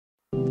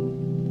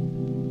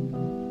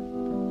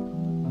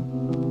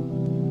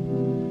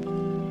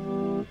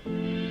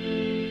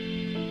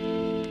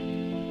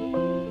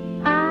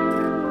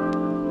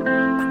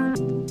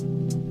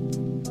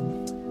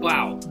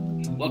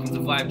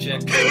vibe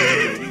check.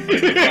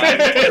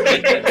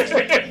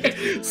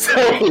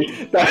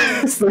 Sorry,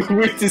 that's the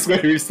weirdest way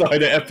we've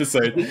started an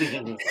episode.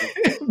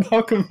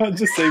 How can man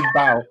just say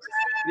bow?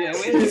 Yeah,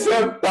 He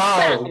said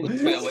bow.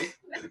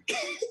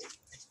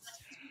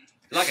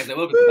 Like I said,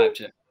 welcome to Vibe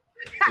Check.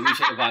 So we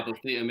check the vibe of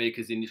theatre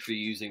makers industry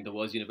using the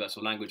world's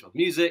universal language of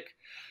music.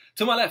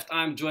 To my left,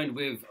 I'm joined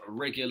with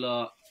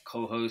regular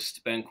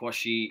co-host Ben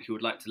Kwashi, who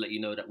would like to let you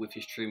know that with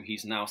his trim,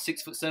 he's now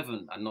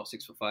 6'7" and not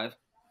 6'5". Got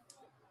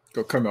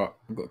to come out.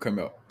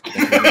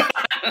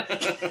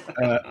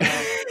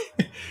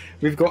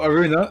 We've got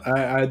Aruna.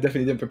 I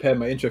definitely didn't prepare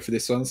my intro for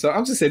this one, so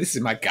I'm just saying this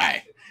is my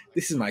guy.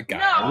 No.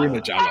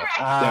 Aruna Jallow.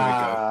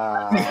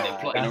 They're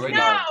plotting already.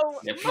 No.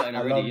 They're plotting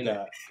already, you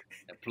know.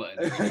 They're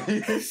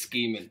plotting.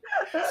 Scheming.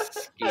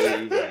 This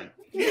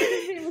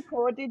is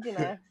recorded, you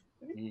know.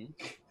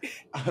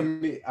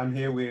 I'm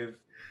here with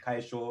Kai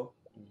Shaw,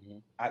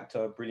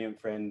 actor, brilliant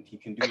friend. He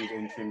can do his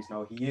own trims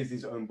now. He is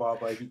his own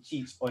barber. He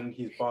cheats on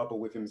his barber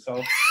with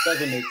himself.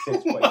 Doesn't make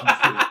sense, but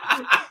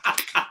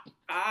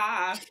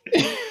I'm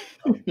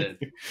dead.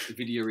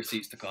 Video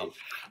receipts to come.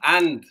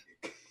 And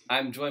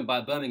I'm joined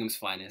by Birmingham's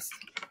finest,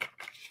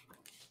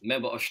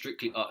 member of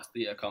Strictly Arts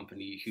Theatre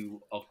Company,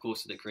 who, of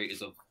course, are the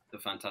creators of the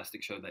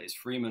fantastic show that is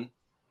Freeman,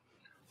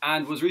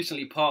 and was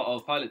recently part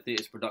of Pilot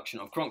Theatre's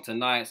production of Cronkton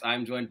Nights.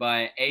 I'm joined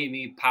by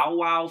Amy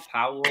Powell.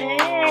 Hey.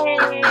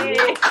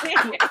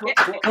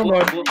 Come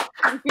on.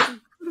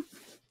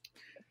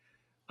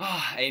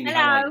 Amy, Hello.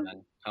 how are you,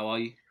 man? How are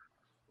you?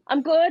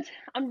 I'm good.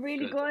 I'm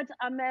really Good.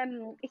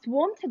 good. It's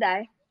warm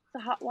today. It's a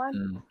hot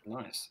one.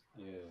 Nice.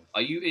 yeah.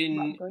 Are you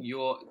in Good.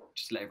 your...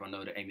 Just to let everyone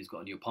know that Amy's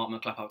got a new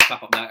apartment. Clap up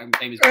that.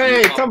 Amy's got a new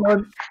Hey, apartment. come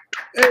on.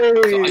 So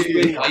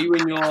Hey. are you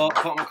in your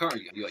apartment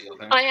currently? Are you at your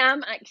parents'? I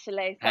am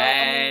actually. So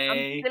Hey.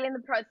 I'm still in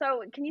the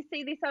So can you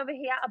see this over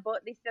here? I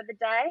bought this the other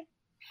day.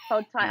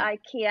 Hold tight,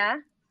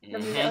 IKEA. The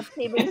little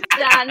TV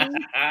stand.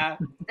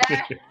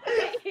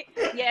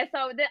 Yeah,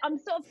 so I'm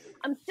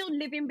still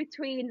living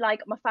between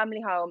like my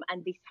family home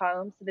and this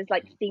home. So there's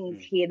like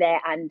things here,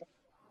 there, and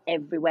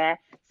everywhere.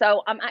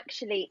 So I'm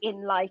actually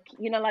in like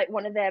like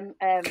one of them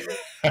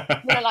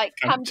like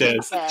camping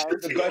Cheers. chairs.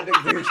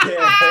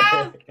 The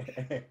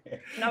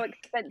No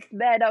expense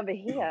bed over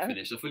here.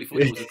 Finished. I fully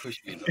thought it was a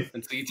cushion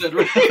until you turned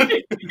around.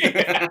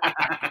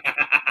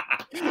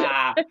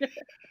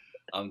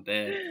 I'm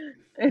dead.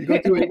 You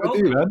got to do what you got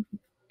to do, man.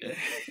 Yeah,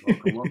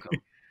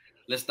 welcome.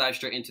 Let's dive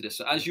straight into this.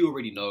 So as you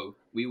already know,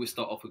 we always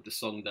start off with the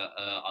song that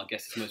our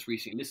guests most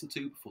recently listened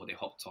to before they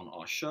hopped on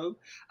our show.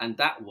 And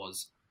that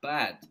was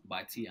Bad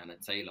by Teyana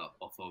Taylor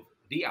off of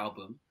the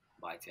album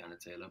by Teyana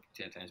Taylor,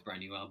 Teyana Taylor's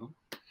brand new album.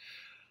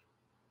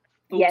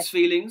 Thoughts, Yes.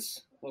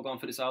 feelings? What going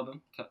for this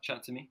album?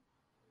 Chat to me.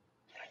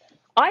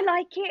 I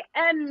like it.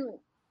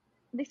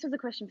 This was a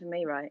question for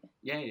me, right?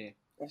 Yeah.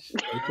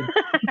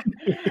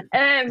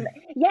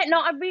 Yeah, no,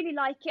 I really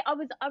like it.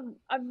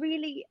 I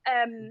really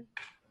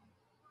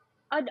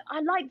I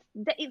liked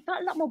that. It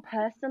felt a lot more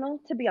personal,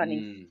 to be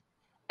honest.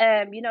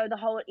 The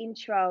whole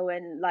intro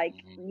and like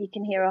you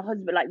can hear her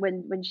husband like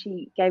when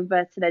she gave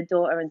birth to their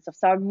daughter and stuff.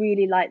 So I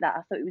really liked that.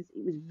 I thought it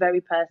was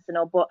very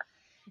personal. But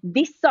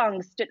this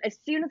song stood as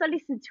soon as I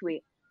listened to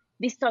it.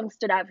 This song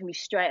stood out for me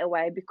straight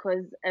away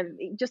because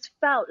it just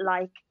felt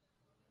like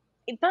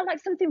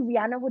something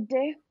Rihanna would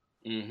do.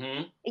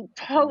 It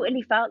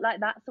totally felt like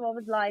that. So I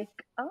was like,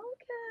 okay.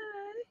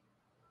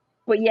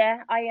 But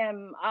yeah, I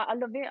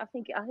love it. I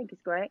think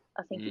it's great.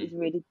 I think it is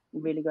really,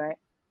 really great.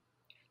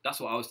 That's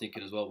what I was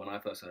thinking as well when I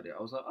first heard it.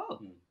 I was like, oh,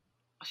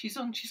 she's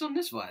on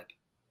this vibe.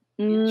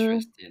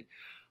 Interesting.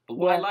 But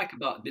what I like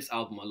about this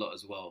album a lot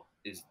as well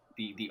is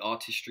the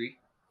artistry.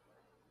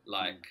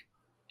 Like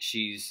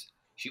she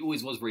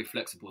always was very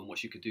flexible in what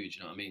she could do. Do you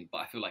know what I mean? But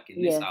I feel like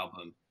in this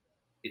album,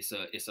 it's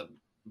a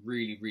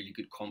really, really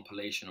good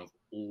compilation of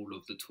all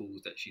of the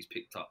tools that she's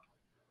picked up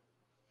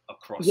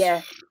across.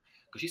 Yeah.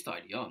 Because she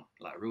started young,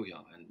 like real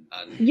young.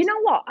 And you know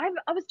what? I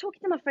was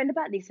talking to my friend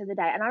about this the other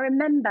day, and I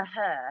remember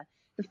her.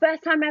 The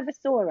first time I ever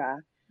saw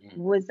her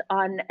was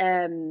on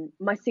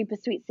My Super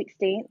Sweet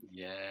 16.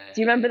 Yeah.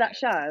 Do you remember that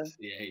show?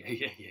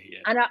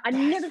 Yeah. And I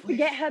never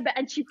forget her,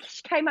 and she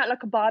came out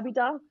like a Barbie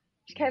doll.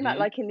 She came out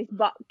like in this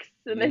box,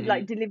 and they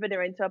like delivered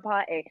her into a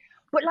party.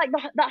 But like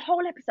that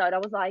whole episode, I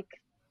was like,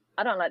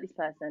 I don't like this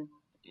person.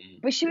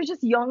 But she was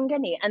just young,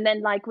 innit? And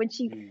then like when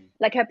she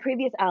like her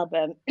previous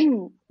album,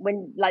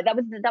 when like that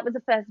was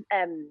the first.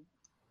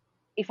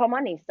 If I'm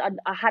honest,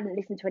 I hadn't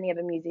listened to any of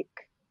her music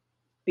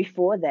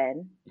before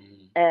then.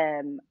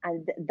 And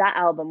that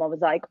album, I was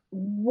like,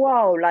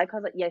 whoa! Like I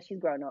was like, yeah, she's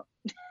grown up.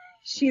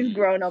 She's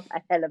grown up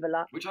a hell of a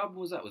lot. Which album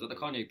was that? Was that the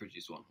Kanye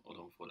produced one or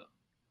the one before that?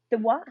 The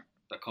what?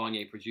 The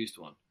Kanye produced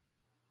one.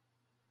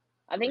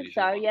 I think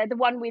so. Yeah, the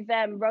one with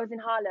Rose in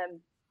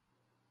Harlem.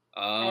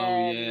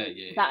 Oh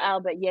That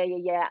album,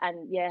 yeah,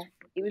 and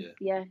it was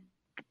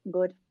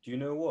good. Do you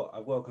know what?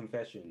 I've got a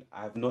confession.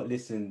 I have not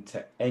listened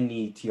to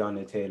any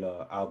Teyana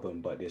Taylor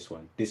album but this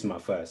one. This is my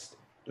first.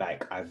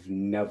 Like I've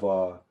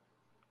never.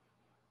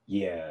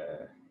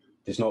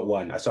 There's not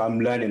one. So I'm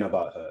learning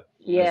about her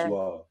as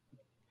well.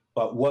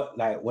 But what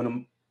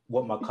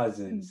what my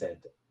cousin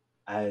said,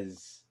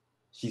 as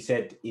she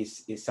said,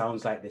 it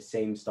sounds like the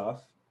same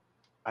stuff,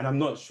 and I'm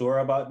not sure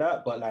about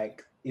that. But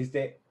like, do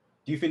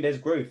you think there's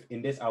growth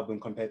in this album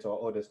compared to our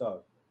older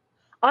stuff?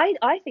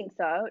 I think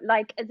so.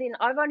 Like, as in,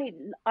 I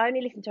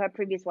only listened to her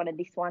previous one and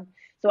this one,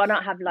 so I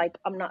don't have like,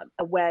 I'm not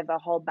aware of her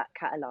whole back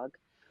catalogue.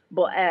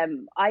 But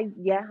I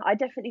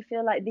definitely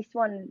feel like this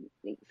one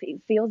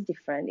it feels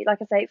different.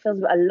 Like I say, it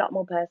feels a lot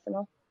more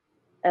personal.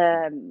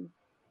 And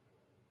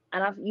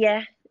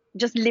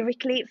just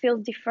lyrically it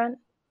feels different.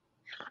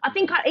 I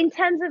think in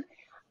terms of,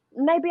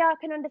 maybe I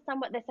can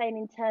understand what they're saying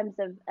in terms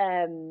of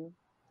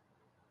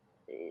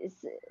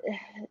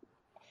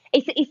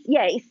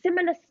it's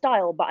similar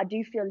style, but I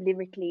do feel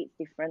lyrically it's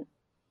different.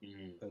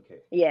 Okay.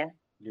 Yeah.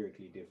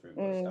 Lyrically different,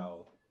 but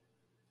style.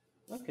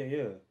 Okay,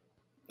 yeah.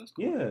 That's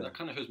cool. Yeah. That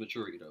kind of shows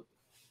maturity, though,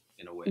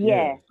 in a way.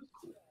 Yeah.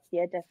 Cool.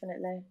 Yeah,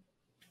 definitely.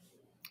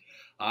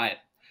 All right.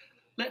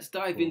 Let's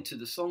dive into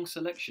the song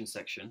selection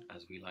section,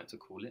 as we like to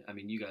call it. I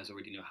mean, you guys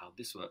already know how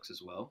this works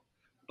as well.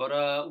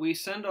 But we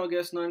send our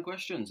guests 9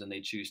 questions, and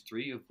they choose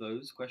 3 of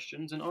those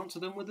questions and answer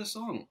them with a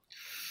song.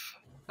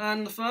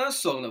 And the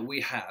first song that we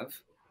have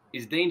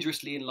is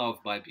Dangerously in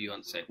Love by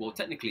Beyonce. Well,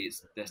 technically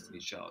it's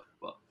Destiny's Child,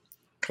 but...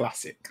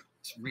 Classic.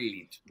 It's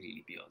really,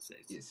 really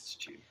Beyonce. It's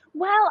tune.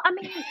 Well, I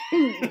mean...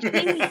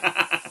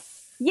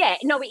 yeah,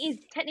 no, it is.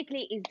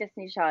 Technically it is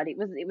Destiny's Child. It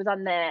was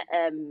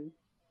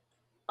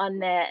on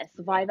their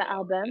Survivor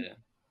album. Yeah.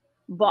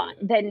 But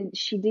then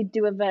she did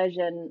do a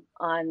version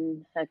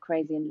on her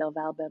Crazy in Love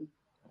album.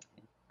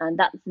 And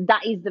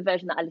that is the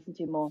version that I listen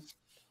to more.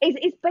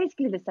 It's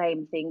basically the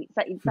same thing.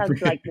 It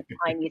sounds like the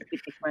tiniest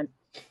bit different.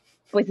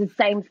 But it's the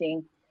same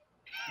thing.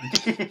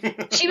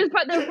 They were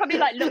probably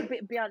like, look,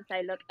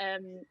 Beyonce, look,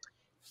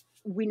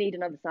 we need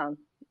another song.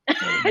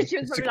 She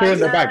was probably secure in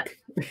the bag.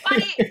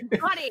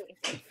 Got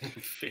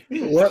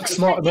it. Work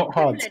smart, not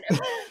hard.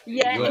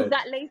 Yeah,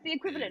 exactly. It's the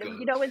equivalent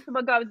of, when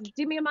someone goes,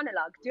 do me a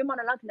monologue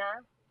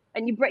now.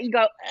 And you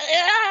go,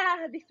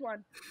 this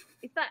one.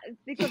 It's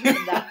the equivalent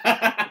of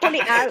that. Pull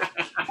it out.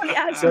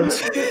 So,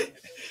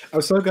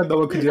 I'm so glad no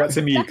one could do that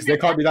to me, because they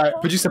can't be like,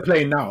 produce a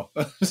plane now.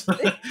 It's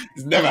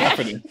never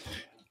happening.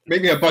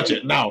 Make me a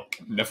budget now.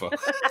 Never.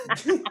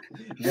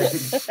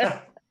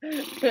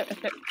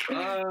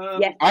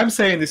 I'm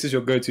saying this is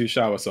your go-to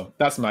shower song.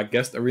 That's my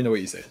guess. Arena,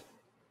 what you say?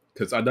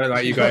 Because I don't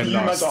like you going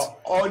last.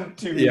 I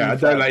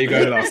don't like you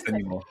going last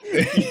anymore.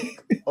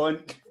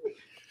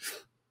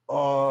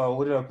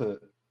 What did I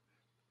put?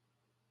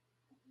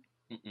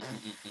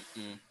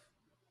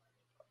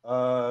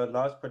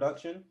 Last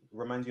production.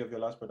 Reminds you of your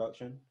last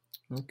production.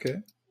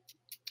 Okay.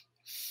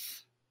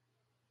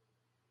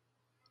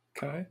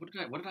 What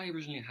did I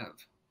originally have?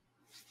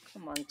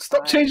 Come on.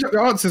 Stop changing up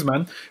your answers,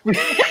 man.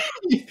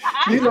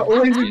 You're not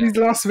always with these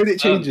last minute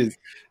changes.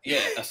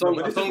 A song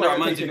that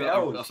reminds you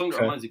of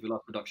your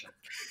last production.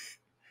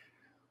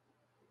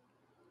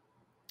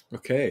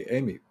 Okay,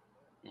 Amy.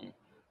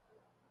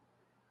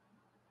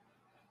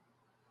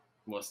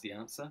 What's the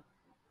answer?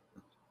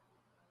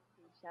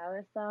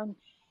 Shower song.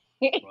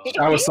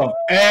 Shower song.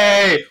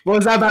 Hey, what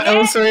was that about?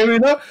 Oh, sorry,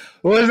 Rina.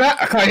 What was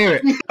that? I can't hear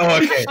it. Oh,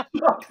 okay.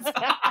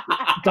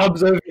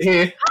 Dubs over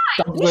here.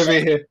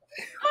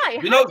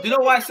 You know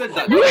why I said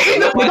that? You in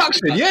the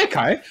production, yeah,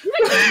 Kai.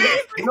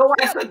 You know why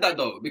I said that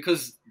though?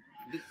 Because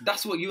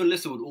that's what you and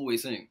Lissa would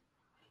always sing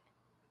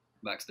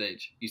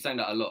backstage. You sang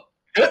that a lot.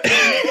 She said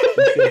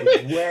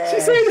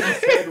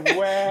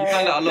where? You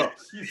sang that a lot.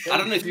 I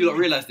don't know if you lot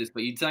realize this,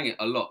 but you sang it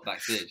a lot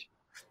backstage.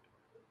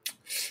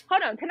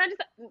 Hold on, can I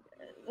just?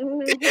 I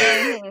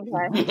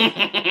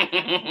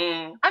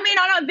mean,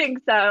 I don't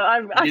think so.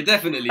 You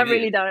definitely. I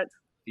really don't.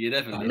 You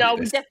definitely. No,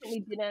 we definitely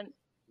didn't.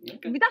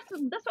 Okay.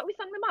 That's what we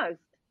sang the most.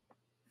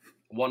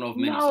 One of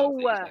many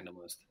songs that you sang the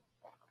most.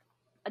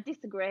 I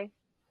disagree.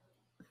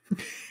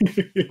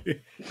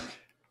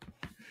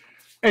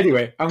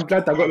 Anyway, I'm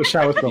glad I got the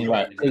shower song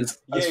right, because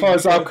as far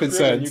as I'm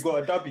concerned, you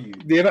got a W.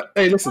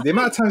 Hey, listen, the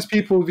amount of times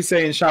people will be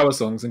saying shower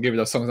songs and giving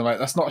us songs, I'm like,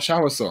 that's not a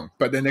shower song,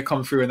 but then they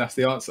come through and that's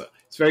the answer.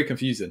 It's very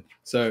confusing.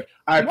 So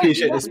I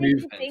appreciate this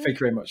move. Thank you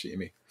very much,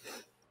 Amy.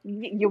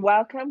 You're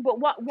welcome. But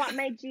what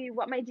made you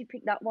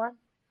pick that one?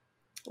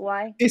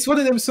 Why? It's one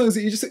of them songs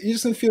that you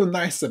just don't feel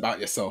nice about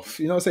yourself.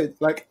 You know what I'm saying?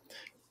 Like,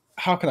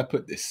 how can I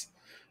put this?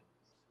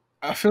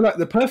 I feel like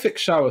the perfect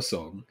shower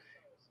song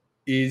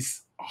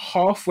is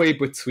halfway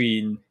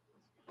between,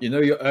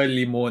 your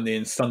early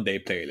morning Sunday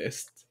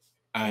playlist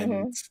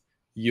and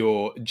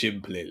your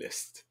gym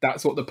playlist.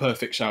 That's what the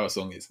perfect shower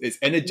song is. It's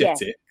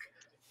energetic,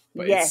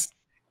 but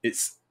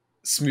it's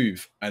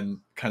smooth and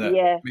kind of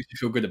makes you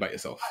feel good about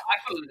yourself. I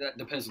feel like that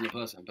depends on the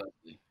person,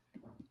 personally.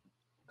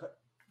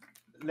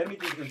 Let me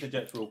just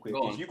interject real quick.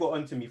 Because you got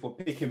onto me for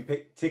picking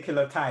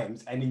particular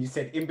times, and then you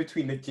said in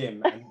between the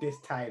gym and this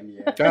time,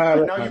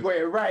 now you got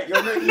it right.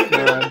 You're not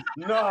even.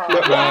 No,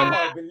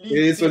 man. It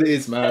is what it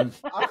is, man.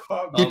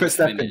 Keep it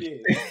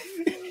stepping.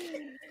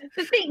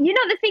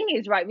 The thing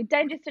is, right, with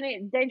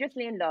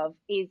Dangerously in Love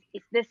is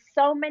there's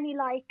so many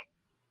like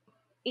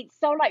it's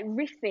so like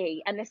riffy,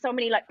 and there's so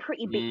many like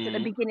pretty bits at the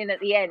beginning, at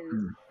the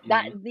end.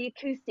 That the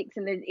acoustics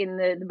in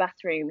the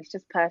bathroom is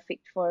just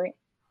perfect for it.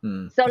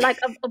 So like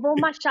of all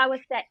my shower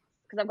sets,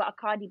 because I've got a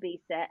Cardi B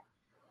set,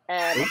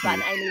 I've got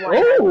an Amy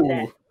Winehouse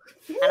set,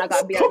 and I've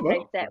got a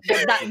Beyonce set.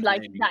 But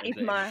that is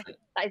my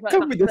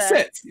Come with the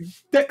set,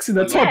 decks in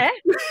the top. I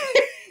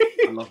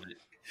love it.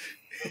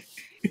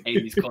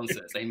 Amy's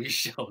concerts, Amy's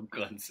show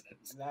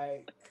concerts.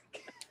 Like,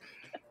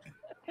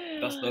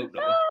 that's dope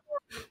though.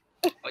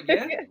 But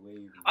yeah,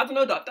 I don't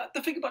know that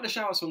the thing about the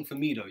shower song for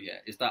me though,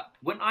 is that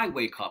when I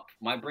wake up,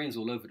 my brain's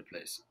all over the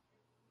place.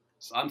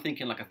 So I'm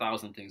thinking like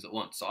 1,000 things at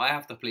once. So I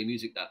have to play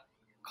music that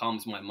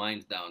calms my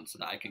mind down so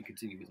that I can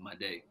continue with my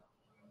day.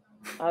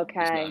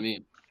 Okay. You know what I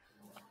mean?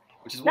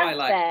 Which is why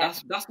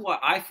that's why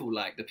I feel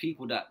like the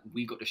people that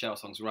we got the shower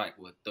songs right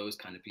were those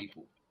kind of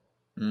people.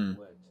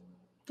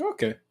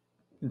 Okay.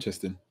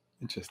 Interesting.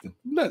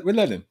 We're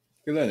learning.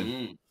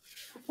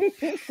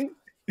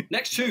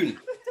 Next tune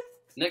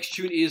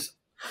is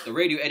the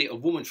radio edit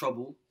of Woman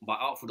Trouble by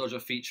Artful Dodger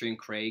featuring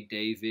Craig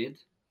David.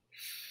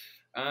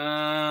 Now,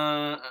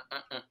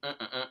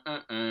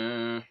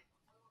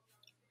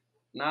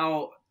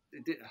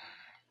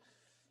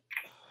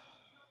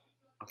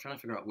 I'm trying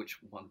to figure out which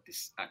one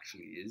this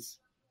actually is,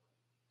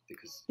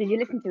 because did you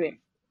listen to it?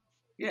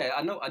 Yeah,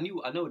 I know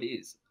what it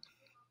is.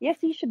 Yes,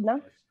 you should know.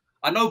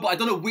 I know, but I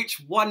don't know which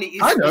one it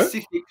is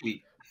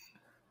specifically.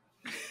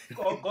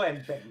 Go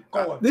ahead, Ben.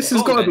 Go on. This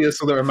has got to be a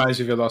song that reminds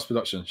you of your last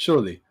production,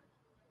 surely.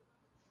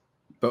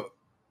 But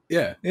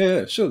yeah,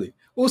 surely.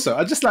 Also,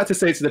 I'd just like to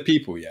say to the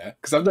people,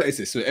 because I've noticed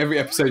this with every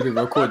episode we've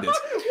recorded,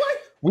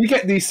 we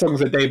get these songs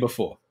a day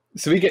before.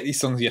 So we get these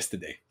songs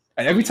yesterday.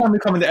 And every time we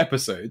come in the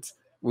episodes,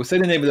 we'll say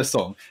the name of the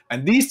song,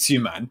 and these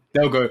two,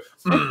 they'll go,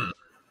 and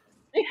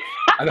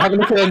have a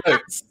look at their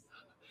notes.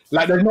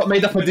 Like they've not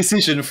made up a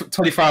decision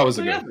 24 hours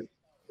ago.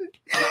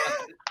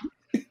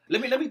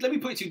 Let me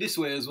put it to you this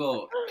way as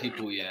well,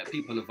 people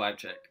of Vibe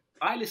Check.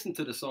 I listen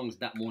to the songs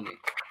that morning.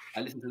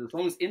 I listen to the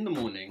songs in the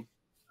morning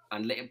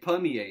and let it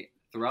permeate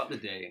throughout the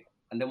day.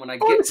 And then when I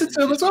get to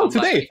them as well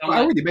today.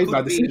 I already made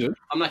my decision.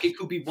 I'm like, it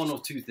could be one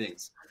of two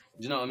things.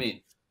 Do you know what I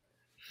mean?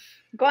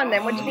 Go on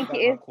then. What do you think it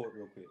is?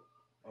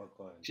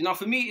 You know,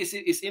 for me,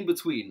 it's in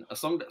between a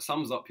song that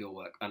sums up your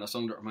work and a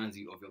song that reminds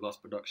you of your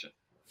last production.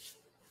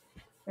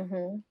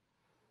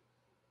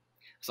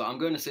 So I'm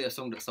going to say a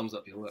song that sums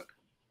up your work.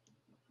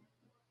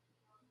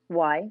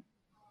 Why?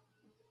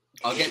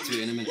 I'll get to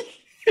it in a minute.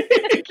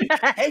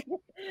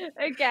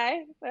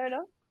 Okay, fair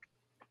enough.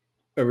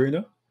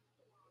 Aruna?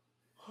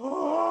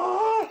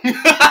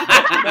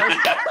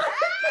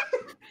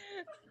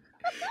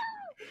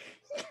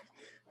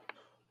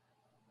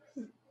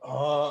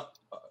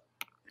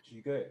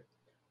 You go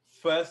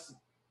first.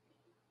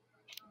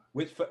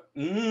 Which? Are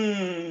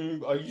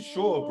you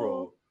sure,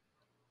 bro?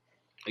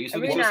 Are you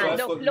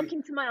Aruna, look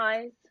into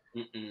my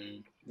eyes.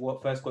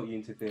 What first got you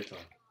into theatre?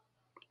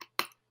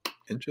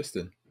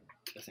 Interesting.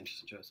 That's an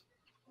interesting choice.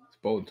 It's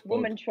bold.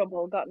 Woman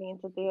Trouble got me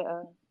into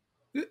theatre.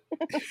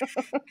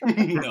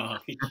 No.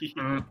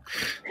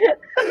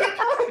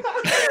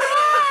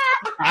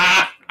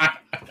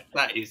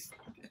 That is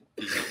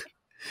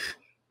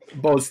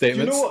bold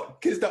statements. Do you know what?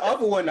 Because the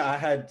other one that I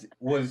had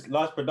was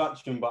last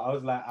production, but I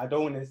was like, I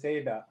don't want to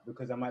say that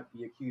because I might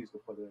be accused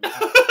of following.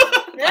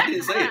 I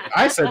didn't say it.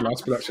 I said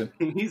last production.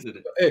 He said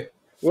it. Hey,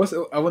 I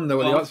want to know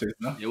what the answer is.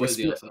 No? Yeah, what's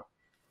the answer? Last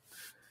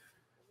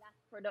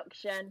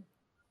production.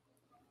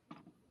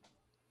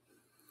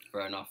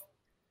 Fair enough.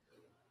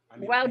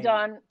 Well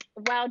done,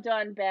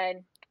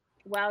 Ben.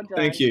 Well done.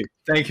 Thank you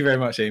very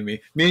much,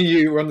 Amy. Me and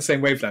you were on the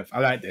same wavelength. I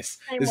like this.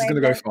 This is going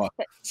to go far.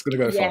 It's going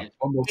to go far.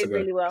 One more to go.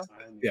 Really well.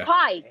 Yeah.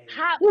 Hi.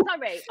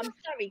 I'm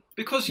sorry.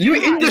 Because you were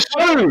in the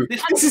show.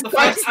 This is the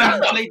first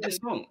time you played this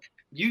song.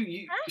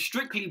 You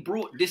strictly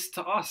brought this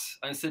to us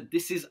and said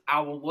this is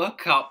our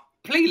workout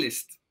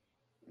playlist.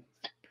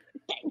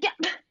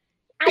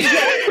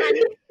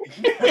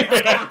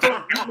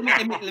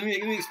 Let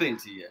me explain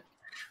to you.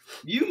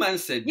 You man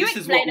said this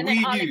is what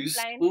we use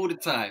all the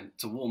time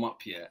to warm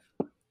up here.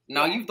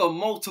 Now you've done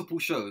multiple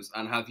shows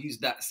and have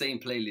used that same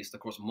playlist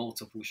across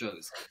multiple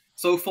shows.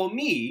 So for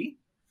me,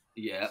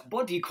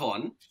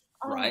 Bodycon,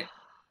 right,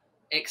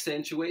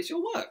 accentuates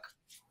your work.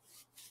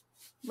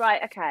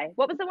 Right, okay.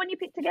 What was the one you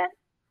picked again?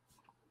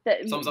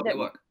 Sums up your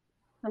work.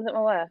 Sums up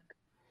my work.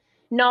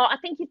 No, I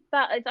think you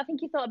thought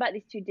about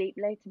this too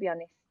deeply, to be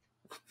honest.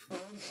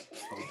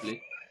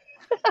 Probably.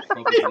 I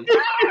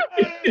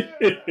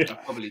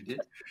probably did.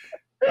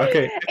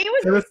 Okay.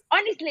 It was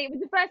honestly, it was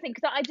the first thing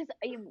because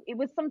it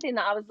was something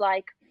that I was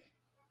like,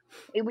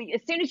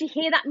 as soon as you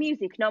hear that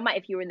music, no matter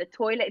if you were in the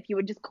toilet, if you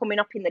were just coming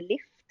up in the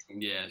lift.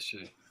 Yeah,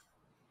 sure.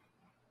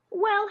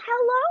 Well,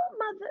 hello,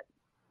 mother.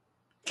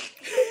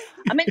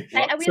 I mean,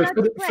 are we allowed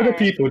to swear? For the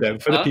people then,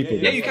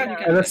 Yeah, you can.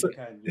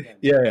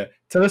 Yeah.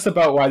 Tell us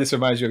about why this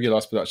reminds you of your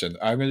last production.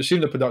 I'm going to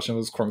assume the production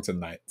was Crompton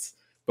Nights,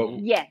 but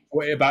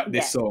what about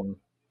this song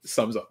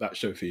sums up that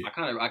show for you? I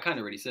kind of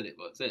already said it,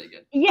 but say it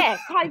again. Yeah,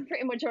 I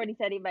pretty much already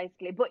said it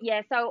basically. But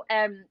yeah, so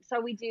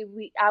we do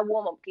our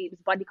warm up. It was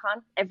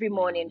Bodycon every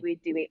morning. We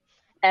do it,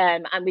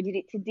 And we did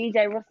it to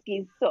DJ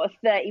Ruski's sort of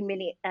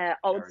 30-minute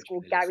old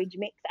school garage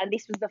mix, and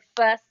this was the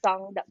first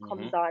song that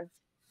comes on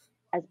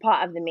as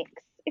part of the mix.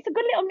 It's a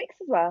good little mix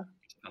as well.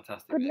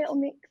 Fantastic. Good little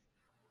mix.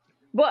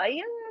 But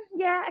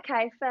yeah,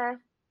 okay, fair.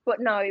 But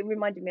no, it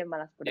reminded me of my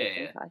last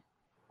production.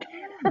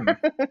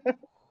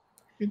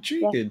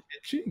 Intriguing.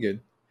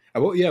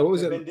 What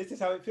was it? This is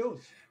how it feels.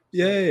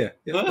 Yeah.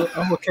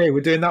 I'm okay.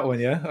 We're doing that one,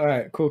 yeah? All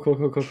right, cool.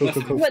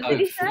 What did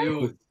he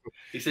say?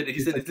 He said,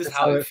 "Is this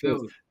how it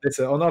feels?"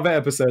 Listen, on other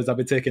episodes, I've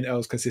been taking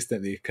L's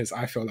consistently because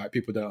I feel like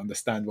people don't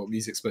understand what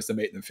music's supposed to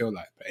make them feel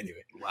like. But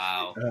anyway,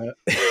 wow.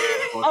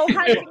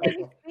 How did it make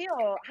you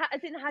feel?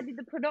 How did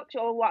the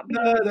production or what?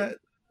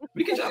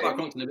 We can chat about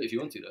Crompton a bit if you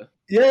want to, though.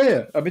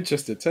 Yeah, I'm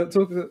interested.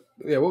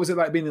 What was it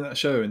like being in that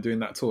show and doing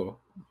that tour?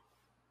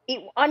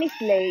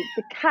 Honestly,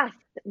 the cast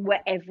were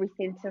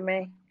everything to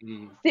me.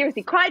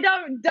 Seriously, Kai,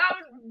 don't.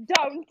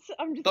 I'm just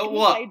don't gonna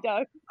what? say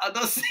don't. I'm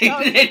not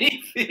saying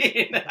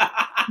anything.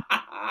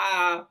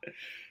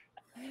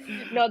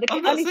 No,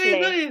 I'm not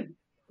saying nothing.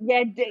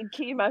 Yeah,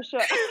 keep your mouth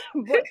shut.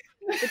 But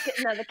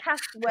the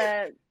cast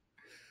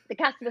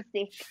were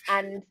sick,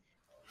 and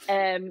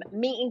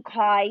meeting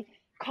Kai,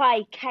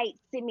 Kate,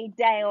 Simi,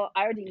 Dale.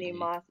 I already knew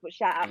Mars, but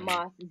shout out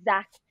Mars,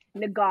 Zach,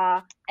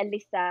 Nagar,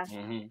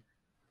 Alyssa,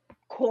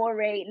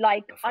 Corey.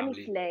 Like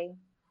honestly,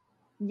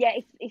 yeah,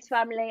 it's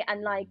family,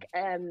 and like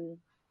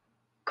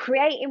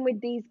creating with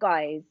these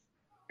guys.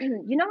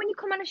 You know when you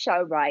come on a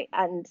show, right?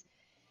 And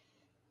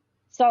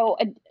so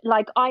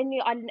like I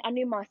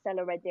knew Marcel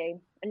already,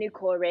 I knew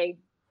Corey,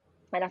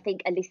 and I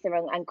think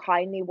Alyssa and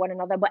Kai knew one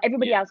another, but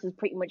everybody else was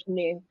pretty much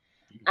new.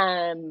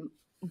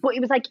 But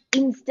it was like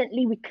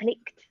instantly we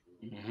clicked.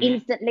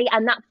 Instantly,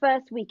 and that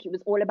first week it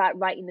was all about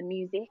writing the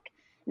music.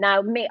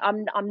 Now me,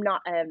 I'm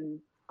not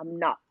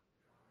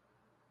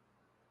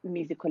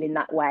musical in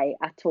that way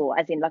at all,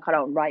 as in like I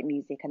don't write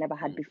music, I never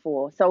had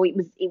before, so it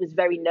was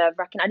very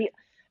nerve-wracking. I did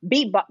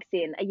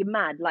beatboxing, are you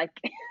mad? Like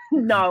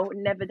no,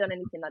 never done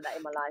anything like that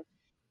in my life.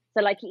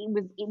 So like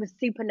it was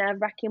super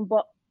nerve-wracking,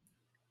 but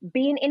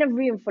being in a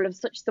room full of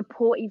such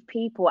supportive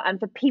people, and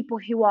for people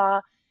who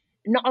are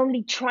not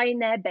only trying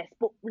their best,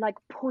 but like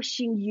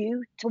pushing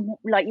you to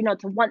like,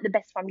 to want the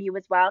best from you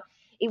as well.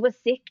 It was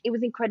sick. It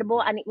was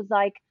incredible. And it was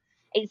like,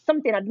 it's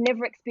something I'd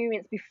never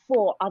experienced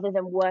before other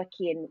than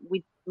working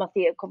with my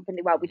theatre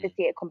company, with the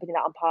theatre company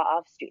that I'm part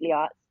of, Strictly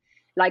Arts.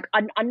 Like,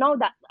 I know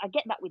that, I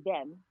get that with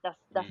them.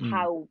 That's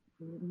how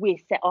we're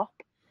set up.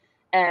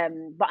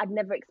 But I'd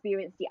never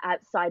experienced the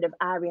outside of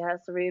our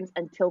rehearsal rooms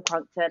until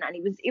Crompton. And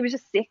it was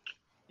just sick.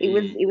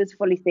 It was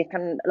fully sick.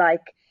 And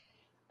like,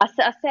 I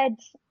said,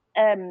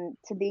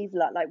 to these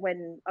lot, like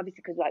when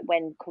obviously because like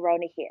when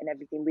Corona hit and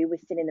everything, we were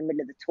still in the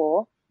middle of the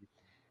tour,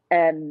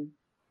 and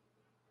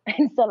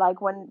so like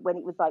when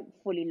it was like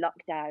fully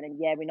locked down and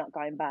we're not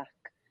going back,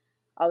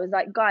 I was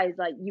like, guys,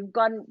 like you've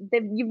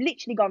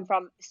literally gone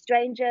from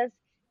strangers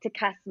to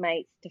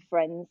castmates to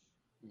friends,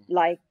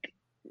 like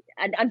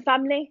and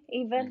family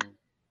even,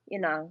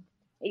 yeah.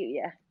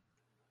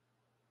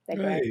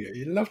 Right,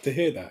 you love to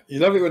hear that. You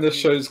love it when the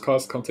show's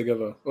cast come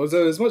together.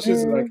 Although as much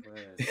as like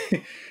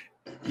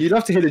you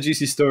love to hear the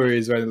juicy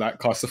stories when like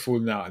casts are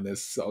falling out and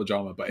there's subtle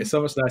drama, but it's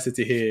so much nicer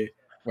to hear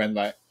when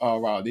like, oh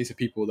wow, these are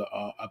people that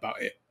are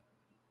about it.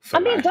 I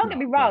mean, don't get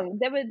me wrong.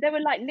 There were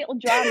like little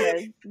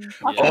dramas.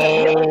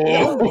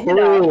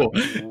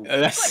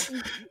 That's...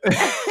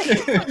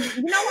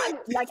 you know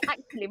what? Like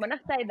actually, when I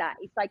say that,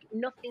 it's like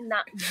nothing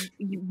that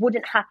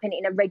wouldn't happen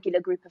in a regular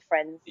group of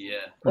friends,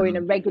 or in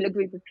a regular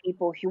group of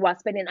people who are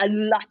spending a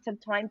lot of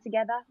time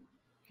together.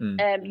 We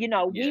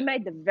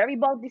made the very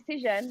bold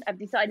decision of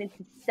deciding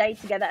to stay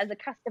together as a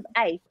cast of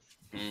 8.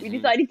 We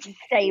decided to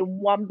stay in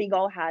one big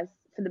old house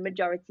for the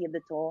majority of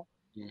the tour.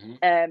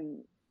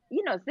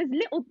 There's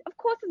little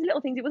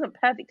things. It wasn't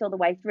perfect all the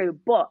way through,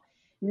 but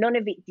none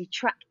of it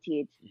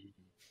detracted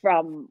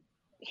from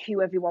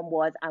who everyone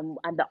was and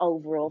the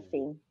overall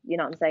thing. You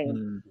know what I'm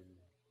saying?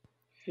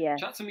 Yeah.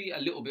 Chat to me a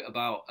little bit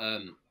about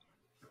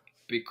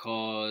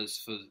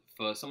because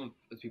for some of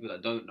the people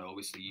that don't know,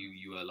 obviously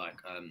you were like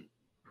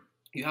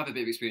you have a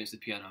bit of experience with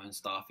piano and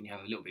stuff, and you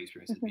have a little bit of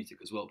experience with music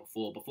as well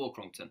before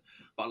Crompton.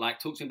 But like,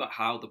 talk to me about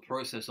how the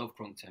process of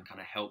Crompton kind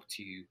of helped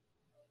you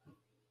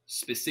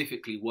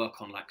specifically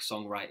work on like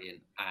songwriting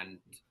and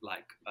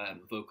like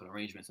vocal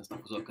arrangements and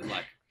stuff as well. Because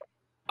like,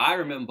 I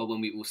remember when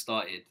we all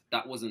started,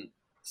 that wasn't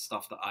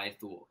stuff that I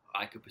thought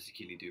I could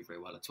particularly do very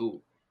well at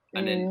all.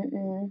 And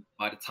then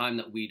by the time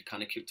that we'd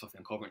kind of kicked off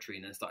in Coventry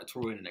and then started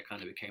touring, and it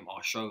kind of became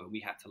our show, and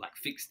we had to like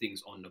fix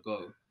things on the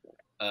go.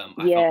 I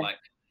felt like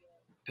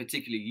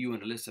particularly you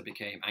and Alyssa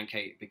and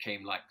Kate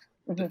became like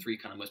the 3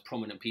 kind of most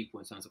prominent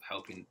people in terms of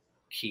helping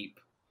keep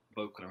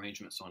vocal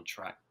arrangements on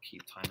track,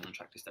 keep timing on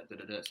track,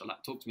 So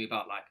like, talk to me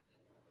about like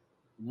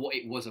what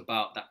it was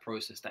about that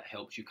process that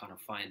helped you kind of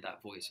find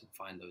that voice and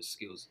find those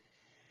skills.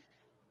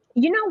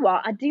 You know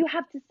what? I do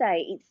have to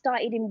say it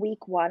started in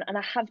week 1, and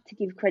I have to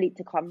give credit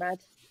to Conrad.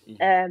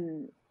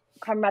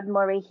 Conrad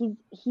Murray.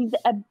 He's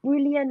a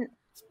brilliant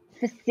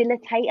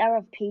facilitator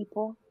of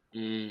people,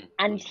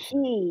 and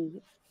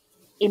he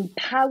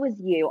empowers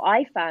you.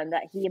 I found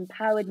that he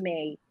empowered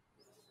me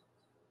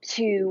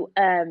to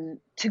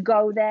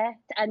go there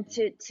and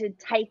to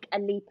take a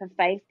leap of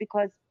faith,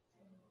 because,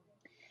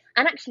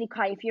 and actually,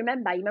 Kai, if you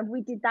remember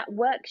we did that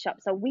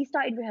workshop. So we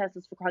started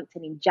rehearsals for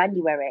Cronkton in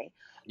January,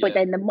 but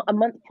then a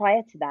month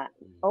prior to that.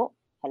 Oh,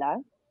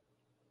 hello.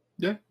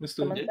 Yeah,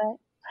 Mr.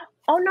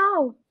 Oh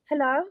no,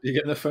 hello. You're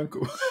getting a phone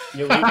call.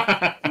 No,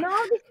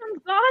 this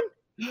one's gone.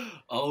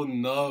 Oh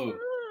no.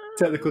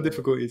 Technical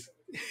difficulties.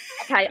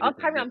 Okay, I'll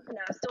carry on for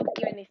now. I'm still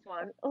doing this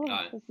one. Oh,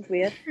 this is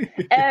weird.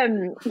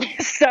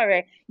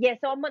 Sorry. Yeah,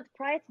 so a month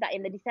prior to that,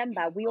 in the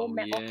December, we all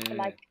met up for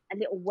like a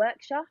little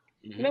workshop.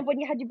 Mm-hmm. Remember when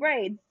you had your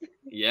braids?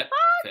 Yep,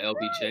 for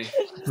LBJ.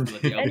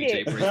 The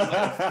LBJ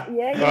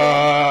braids. Yeah.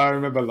 I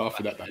remember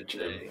laughing at that.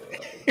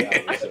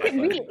 It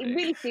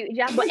really suited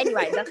you. But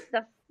anyway, that's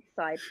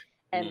side.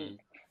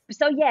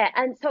 So yeah,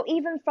 and so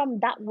even from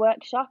that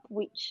workshop,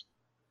 which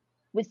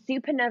was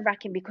super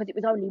nerve-wracking because it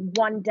was only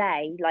one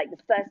day, like the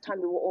first time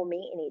we were all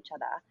meeting each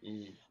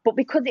other. But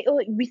because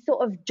we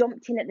sort of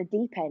jumped in at the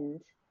deep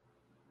end,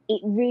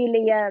 it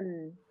really,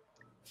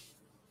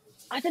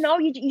 I don't know,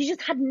 you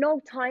just had no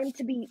time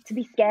to be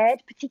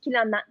scared, particularly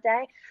on that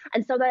day.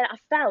 And so then I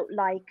felt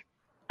like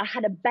I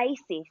had a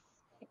basis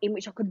in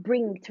which I could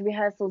bring to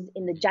rehearsals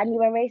in the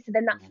January. So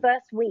then that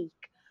first week,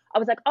 I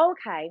was like, oh,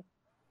 okay,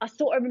 I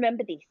sort of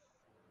remember this.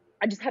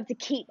 I just have to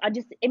keep,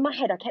 in my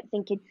head, I kept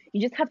thinking, you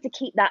just have to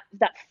keep that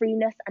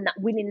freeness and that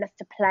willingness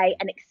to play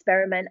and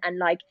experiment. And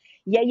like,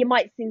 yeah, you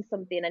might sing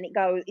something and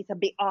it's a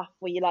bit off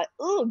where you're like,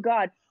 oh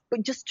God,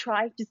 but just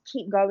try, just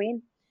keep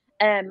going.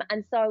 And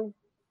so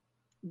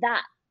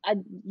that,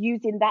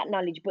 using that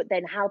knowledge, but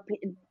then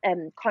helping,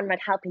 Conrad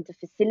helping to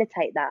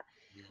facilitate that,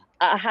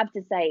 I have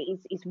to say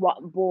is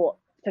what brought,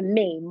 for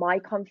me, my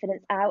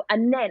confidence out.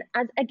 And then,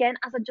 as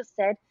I just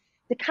said,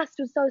 the cast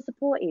was so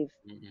supportive.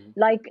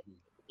 Like,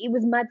 it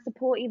was mad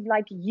supportive,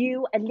 like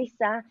you,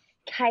 Alyssa,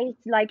 Kate,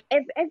 like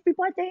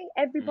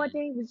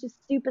everybody was just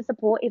super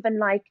supportive and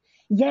like,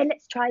 yeah,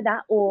 let's try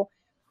that. Or,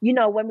 you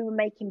know, when we were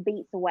making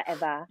beats or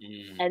whatever,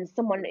 and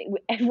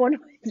everyone,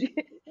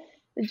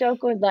 the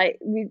joke was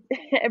like,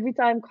 every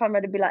time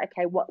Conrad would be like,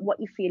 okay, what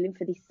you feeling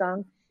for this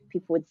song?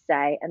 People would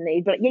say, and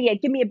they'd be like, yeah,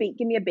 give me a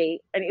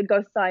beat, and it would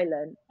go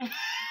silent.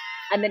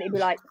 And then it'd be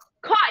like,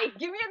 Kai,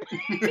 give me a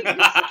beat,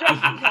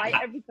 right,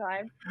 every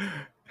time.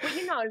 But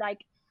you know,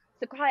 like,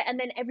 so quiet, and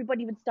then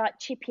everybody would start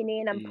chipping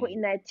in and putting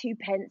their 2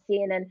 pence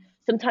in, and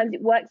sometimes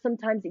it worked,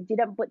 sometimes it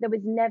didn't, but there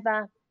was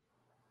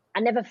I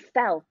never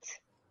felt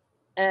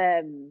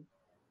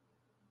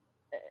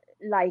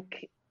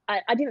like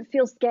I didn't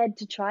feel scared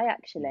to try,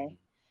 actually.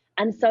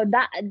 And so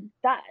that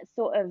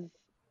sort of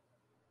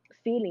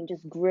feeling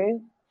just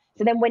grew.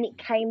 So then when it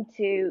came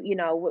to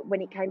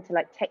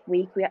like Tech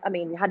Week, we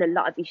had a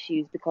lot of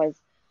issues because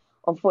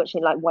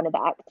unfortunately, like, one of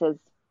the actors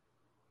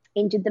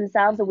injured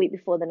themselves a week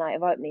before the night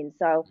of opening,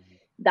 so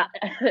that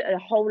a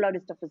whole load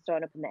of stuff was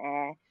thrown up in the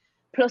air,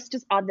 plus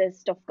just other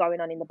stuff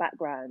going on in the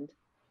background.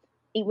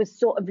 It was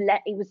sort of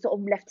left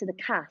to the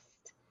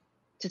cast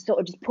to sort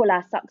of just pull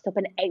our socks up,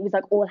 and it was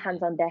like all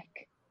hands on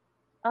deck.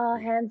 All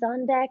hands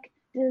on deck,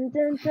 dun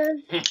dun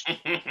dun.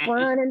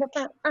 One in the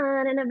front,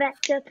 one in the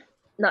back, just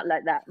not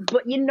like that,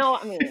 but you know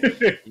what I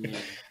mean.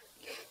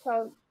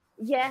 So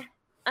yeah,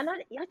 and I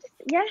just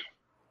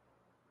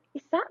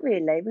it's that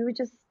really. We were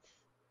just.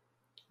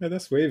 Yeah,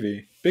 that's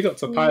wavy. Big up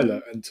to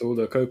Pilot and to all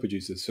the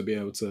co-producers for being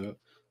able to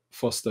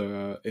foster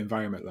an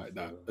environment like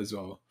that as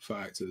well for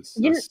actors.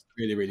 That's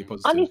really, really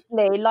positive.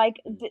 Honestly,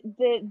 like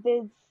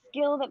the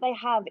skill that they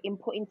have in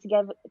putting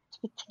together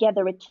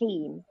a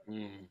team,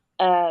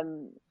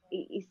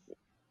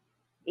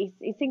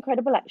 it's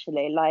incredible,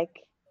 actually.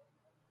 Like,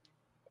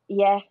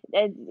 yeah,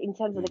 in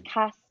terms of the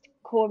cast,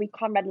 Corey,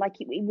 Conrad, like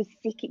it was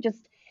sick.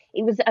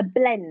 It was a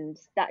blend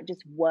that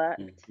just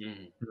worked.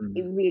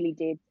 It really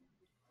did.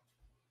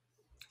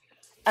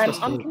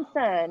 I'm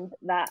concerned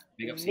that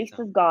this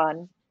has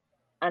gone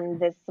and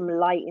there's some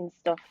lighting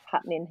stuff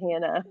happening here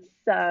now.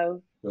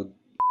 So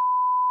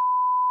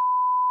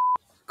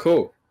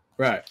cool.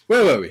 Right.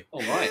 Where were we?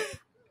 All right.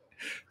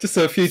 Just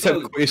a few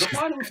technical issues.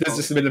 There's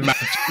just been a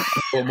match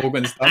what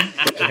Morgan's done.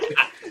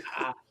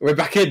 We're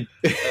back in.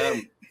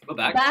 We're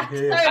back.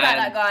 Sorry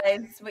about that,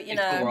 guys. But you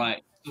know. It's all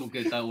right. It's all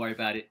good. Don't worry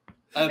about it.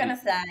 I was going to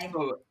say.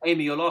 So,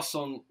 Amy, your last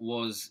song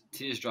was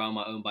Tears Dry on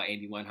My Own by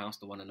Amy Winehouse,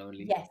 the one and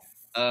only. Yes.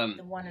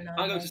 The one and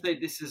only. I'm going to say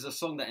this is a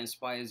song that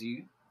inspires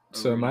you.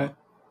 So am I.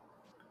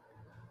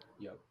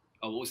 Yep.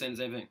 Oh, we're all saying the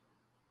same thing.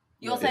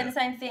 You're saying the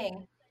same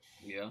thing?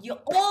 Yeah.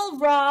 You're all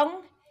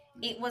wrong.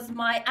 It was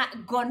my At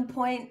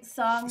Gunpoint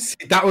song.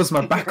 See, that was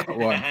my backup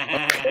one.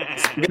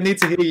 We need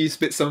to hear you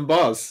spit some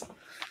bars.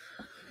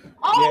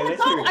 Oh my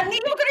God, I knew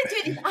you were going to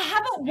do this. I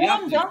haven't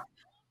warmed up.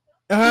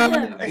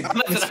 I'm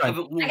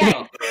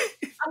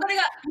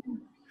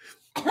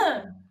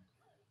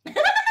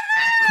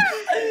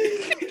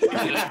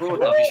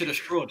You should have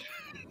strawed.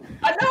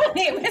 I know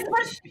it. Where's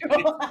my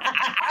straw?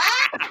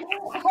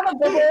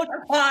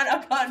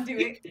 I can't do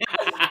it.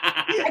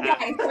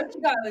 Okay, so she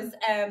goes.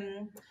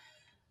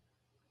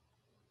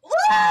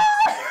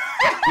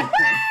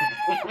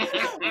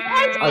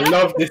 I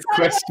love this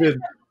question.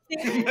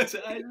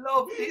 I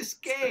love this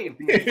game.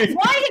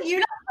 Why are you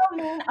not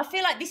bullying? I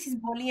feel like this is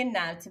bullying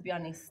now, to be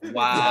honest.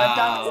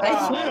 Wow.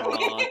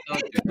 Don't do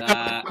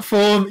that.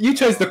 Form, you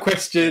chose the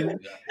question.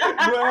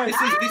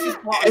 This is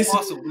part and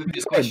parcel with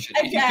this question.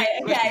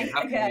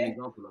 Okay.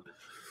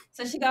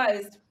 So she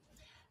goes,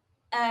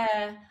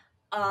 no,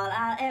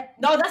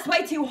 that's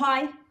way too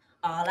high.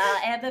 All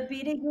I'll ever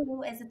be to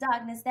you is the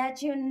darkness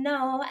that you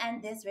know,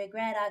 and this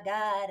regret I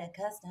got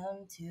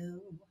accustomed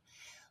to.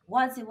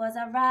 Once it was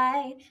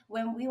alright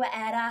when we were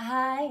at our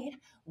height,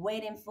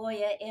 waiting for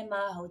you in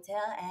my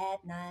hotel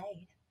at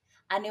night.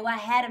 I knew I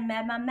hadn't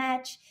met my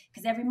match,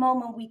 cause every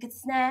moment we could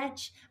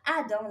snatch.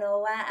 I don't know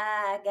why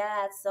I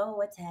got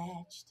so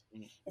attached.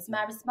 It's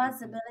my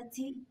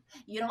responsibility.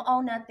 You don't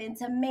owe nothing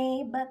to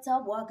me, but to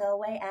walk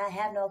away, I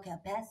have no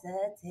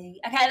capacity.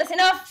 Okay, that's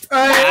enough.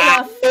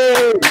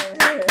 Hey,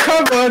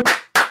 come on.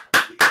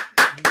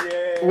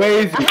 Yeah.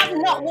 Wave. I have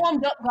not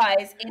warmed up,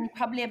 guys, in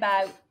probably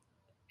about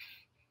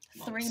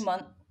 3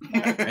 months.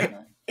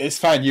 It's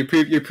fine. You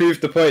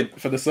proved the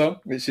point for the song,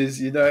 which is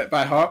you know it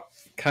by heart.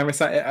 Can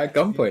recite it at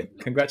gunpoint.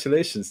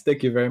 Congratulations.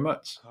 Thank you very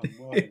much.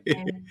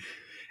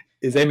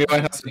 Is Amy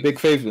Winehouse a big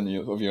favourite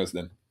of yours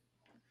then?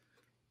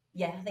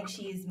 Yeah, I think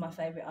she is my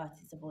favourite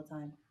artist of all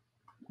time.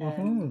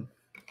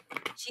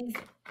 She's,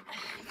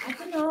 I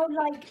don't know,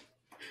 like,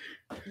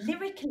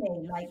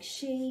 lyrically, like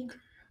she...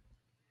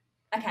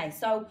 Okay,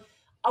 so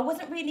I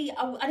didn't really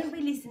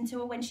listen to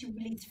her when she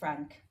released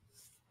Frank.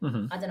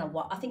 I don't know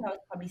what. I think I was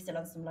probably still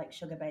on some like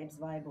Sugar Babes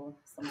vibe or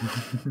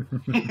something.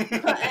 But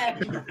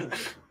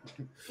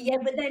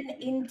then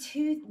I'm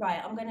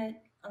gonna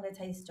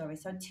tell you the story.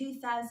 So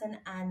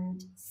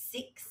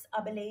 2006,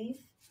 I believe.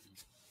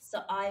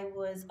 So I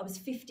was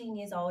 15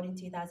 years old in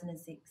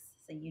 2006.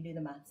 So you do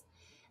the maths.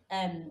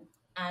 And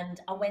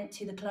I went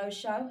to the Clothes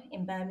Show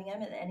in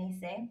Birmingham at the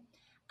NEC.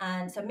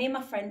 And so me and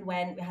my friend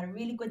went. We had a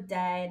really good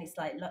day, and it's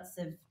like lots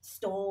of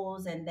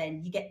stalls, and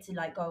then you get to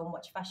like go and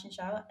watch a fashion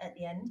show at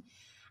the end.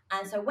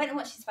 And so I went and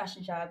watched this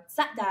fashion show,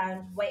 sat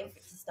down, waiting for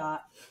it to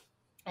start.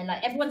 And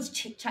like everyone's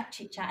chit-chat,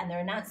 and they're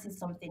announcing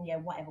something,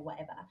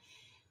 whatever.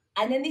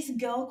 And then this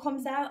girl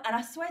comes out, and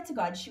I swear to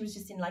God, she was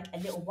just in like a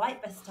little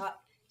white vest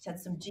top. She had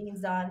some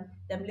jeans on,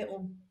 them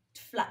little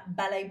flat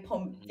ballet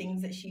pump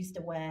things that she used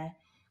to wear.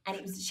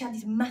 And she had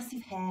this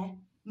massive hair,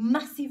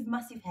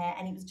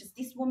 and it was just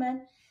this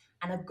woman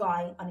and a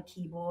guy on a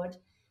keyboard.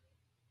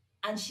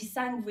 And she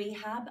sang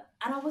Rehab,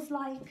 and I was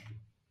like...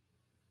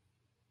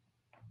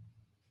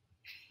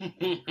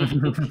 like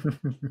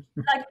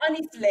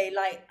honestly,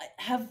 like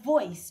her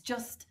voice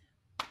just,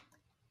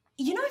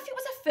 you know, if it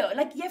was a film,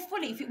 like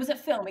if it was a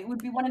film, it would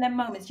be one of them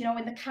moments, you know,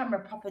 when the camera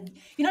proper,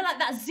 you know, like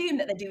that zoom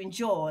that they do in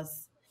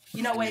Jaws,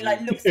 you know, where it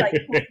like looks like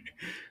it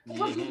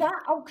wasn't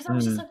that. Because I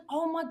was just like,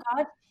 oh my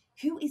God,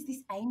 who is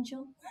this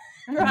angel?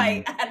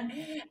 Right. And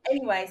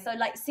anyway, so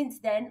like since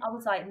then I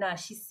was like, nah,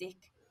 she's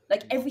sick.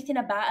 Like everything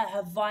about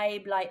her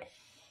vibe, like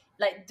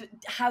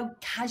how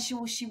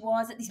casual she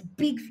was at this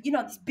big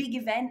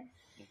event.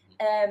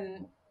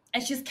 And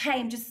she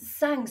just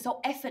sang so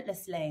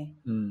effortlessly.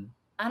 And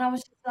I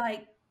was just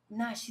like,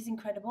 nah, she's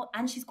incredible.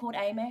 And she's called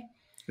Amy.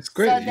 It's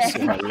great that you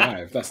saw her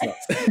live. That's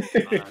nuts.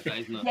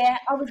 Yeah,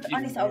 I was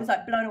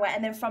like blown away.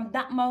 And then from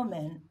that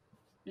moment,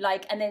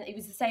 like, and then it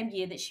was the same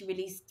year that she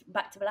released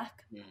Back to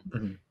Black.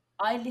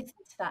 I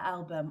listened to that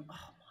album.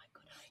 Oh my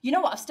God. You know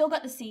what? I've still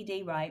got the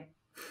CD, right?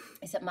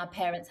 It's at my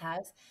parents'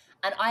 house.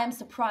 And I am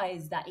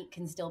surprised that it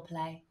can still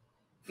play.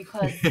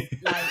 Because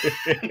like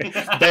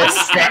there's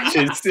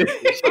scratches.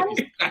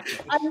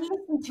 I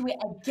listened to it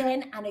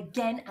again and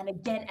again.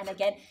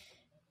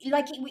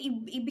 Like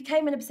it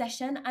became an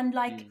obsession, and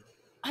like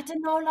I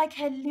don't know, like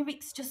her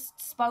lyrics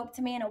just spoke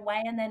to me in a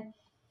way. And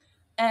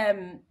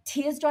then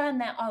Tears Dry on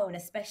Their Own,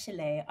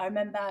 especially. I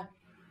remember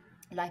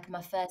like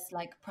my first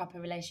like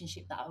proper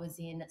relationship that I was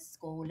in at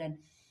school,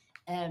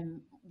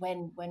 and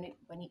when it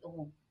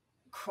all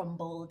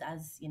crumbled,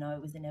 as you know,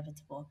 it was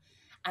inevitable.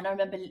 And I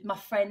remember my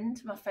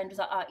friend was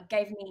like, he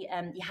gave me,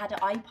 he had an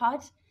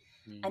iPod,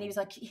 and he was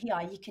like, here,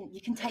 you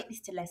can take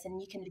this to lesson,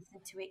 you can listen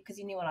to it, because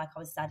he knew like I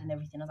was sad and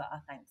everything. I was like, oh,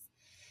 thanks.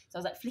 So I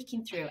was like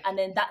flicking through, and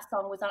then that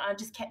song was on. I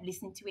just kept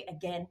listening to it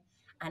again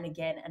and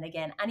again and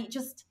again, and it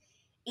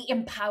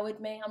empowered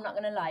me. I'm not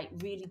gonna lie,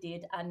 it really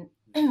did. And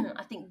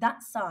I think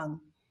that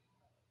song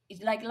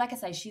is like I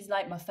say, she's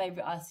like my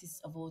favorite artist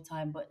of all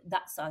time, but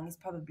that song is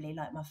probably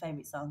like my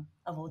favorite song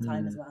of all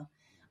time as well.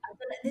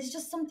 There's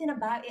just something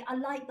about it. I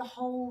like the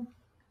whole,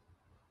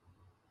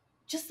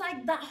 just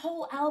like that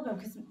whole album,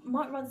 because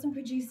Mark Ronson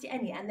produced it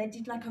and they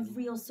did like a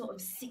real sort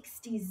of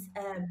 60s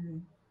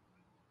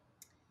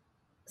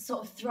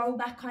sort of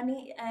throwback on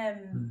it.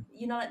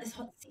 You know, like this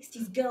hot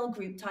 60s girl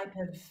group type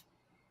of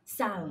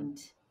sound.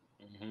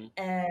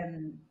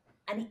 And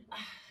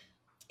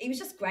it was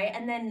just great.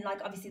 And then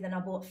like obviously then I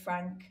bought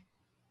Frank,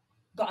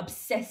 got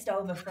obsessed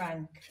over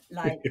Frank,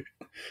 like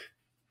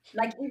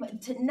like even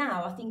to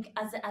now, I think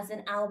as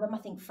an album, I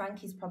think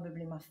Frank is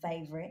probably my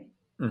favorite.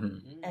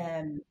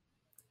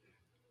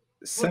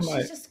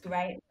 She's just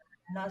great,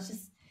 and I was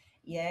just,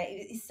 yeah,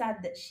 it's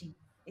sad that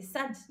it's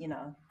sad, you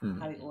know,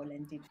 how it all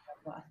ended.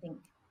 But I think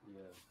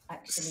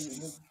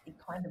actually it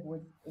kind of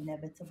was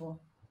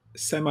inevitable.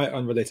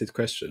 Semi-unrelated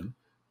question.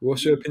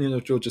 What's your opinion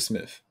of Georgia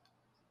Smith?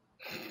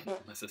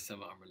 That's a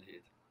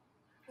semi-unrelated.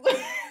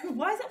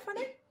 Why is that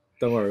funny?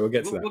 Don't worry, we'll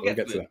get to that. We'll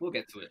get to it. We'll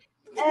get to it.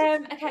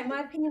 Okay,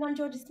 my opinion on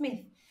Georgia Smith.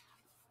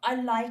 I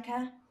like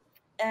her.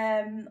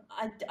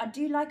 I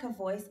do like her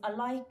voice. I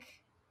like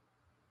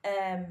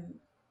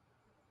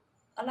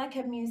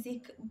her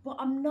music, but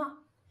I'm not.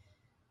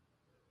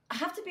 I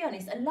have to be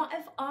honest. A lot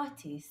of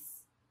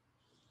artists,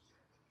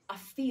 I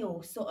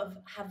feel, sort of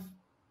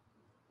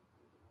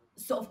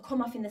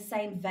come off in the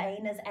same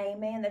vein as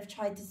Amy, and they've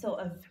tried to sort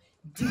of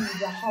do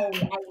the whole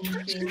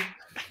Amy thing.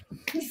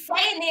 He's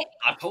saying it.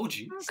 I told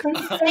you.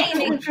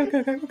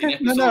 Okay.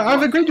 No,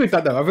 I've agreed with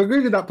that though. I've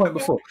agreed with that point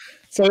before.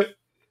 So,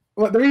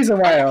 the reason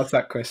why I asked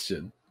that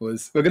question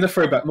was we're going to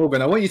throw back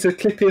Morgan. I want you to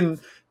clip in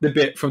the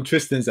bit from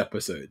Tristan's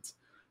episode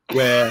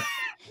where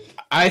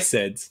I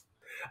said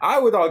I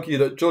would argue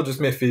that Georgia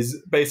Smith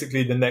is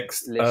basically the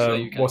next.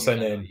 What's her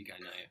name?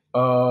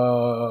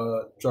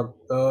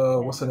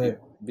 What's her name?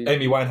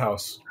 Amy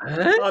Winehouse.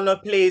 Oh no,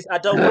 please! I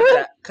don't want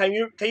that. Can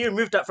you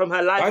remove that from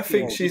her life? I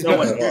think she's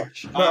better.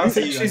 I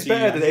think she's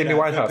better than Amy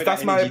Winehouse.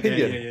 That's my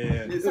opinion.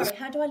 Yeah. Sorry,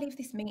 how do I leave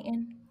this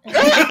meeting?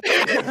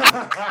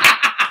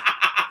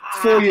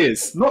 4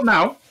 years. Not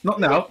now.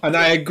 And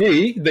I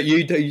agree that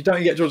you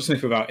don't get Georgia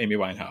Smith without Amy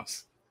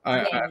Winehouse.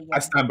 I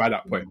stand by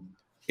that point.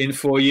 In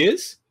 4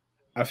 years,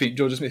 I think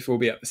Georgia Smith will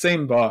be at the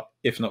same bar,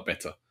 if not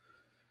better.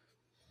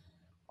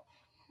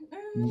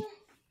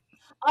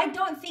 I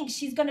don't think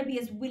she's going to be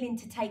as willing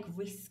to take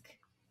risk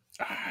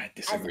I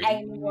disagree. as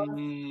Amy was.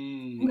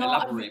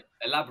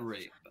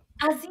 Elaborate.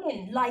 As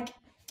in, like,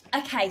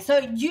 okay, so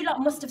you lot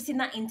must have seen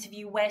that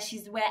interview where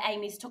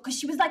Amy's talk, because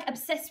she was like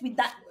obsessed with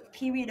that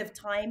period of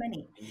time,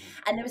 and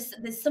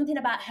there's something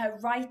about her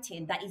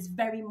writing that is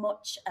very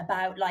much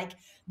about like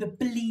the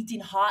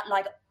bleeding heart,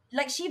 like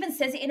she even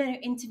says it in an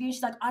interview.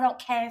 She's like, I don't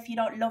care if you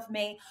don't love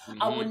me.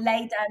 I will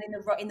lay down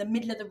in the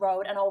middle of the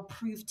road and I will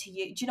prove to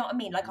you. Do you know what I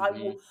mean? Like I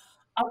will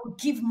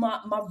give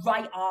my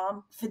right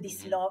arm for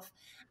this love.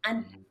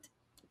 And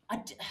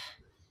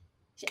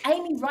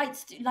Amy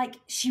writes, like,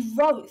 she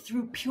wrote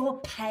through pure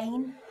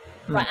pain,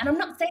 right? And I'm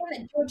not saying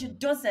that Georgia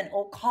doesn't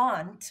or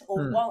can't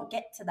or won't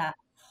get to that,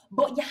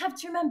 but you have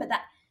to remember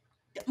that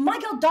my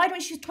girl died when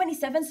she was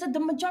 27, so the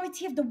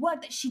majority of the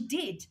work that she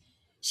did,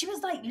 she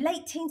was like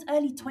late teens,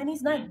 early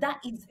 20s. Now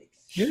that is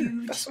huge.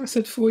 Yeah, that's why I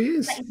said 4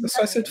 years. That's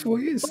why I said 4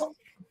 years.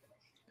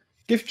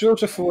 Give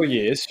Georgia 4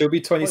 years, she'll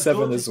be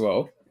 27 as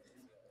well.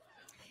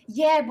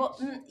 Yeah, but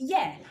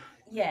yeah.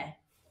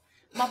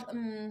 I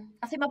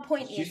think my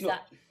point is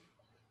that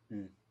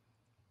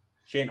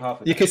she ain't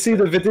half of you that. can see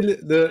the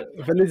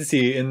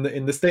validity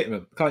in the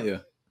statement, can't you?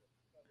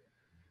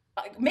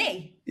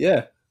 Me?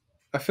 Yeah,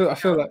 I feel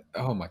like,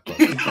 oh my god.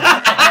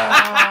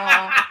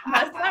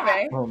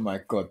 Sorry. Oh my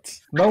god.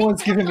 No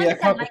one's giving me a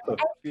count. Like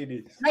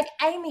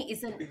Amy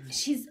isn't.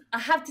 I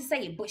have to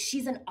say it, but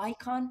she's an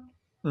icon.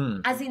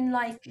 As in,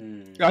 like.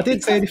 I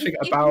didn't say anything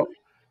about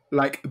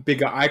like a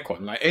bigger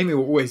icon. Like Amy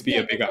will always be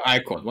a bigger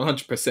icon,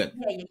 100%.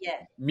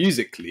 Yeah.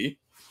 Musically,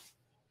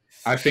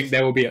 I think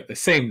they will be at the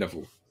same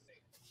level.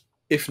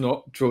 If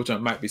not, Georgia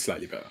might be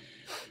slightly better.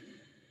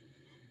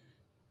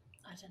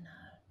 I don't know.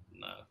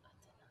 No.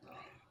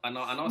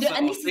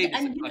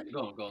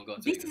 Go on.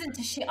 This isn't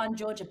to shit on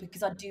Georgia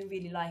because I do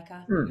really like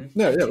her.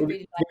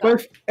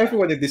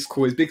 Everyone in this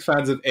call is big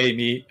fans of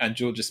Amy and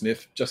Georgia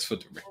Smith, just for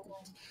the record.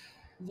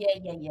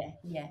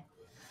 Yeah.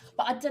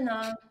 But I don't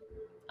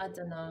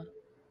know.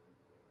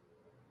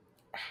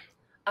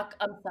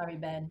 I'm sorry,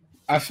 Ben.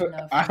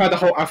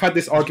 I've had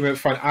this argument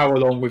for an hour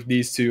long with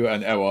these two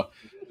and Ewa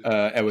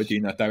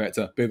Dina,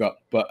 director, big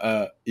up.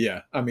 But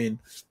yeah, I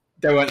mean,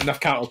 there weren't enough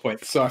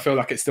counterpoints, so I feel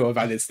like it's still a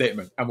valid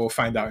statement, and we'll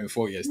find out in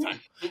 4 years' time.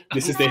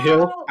 This is the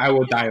hill I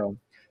will die on.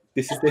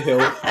 This is the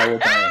hill I will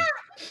die on.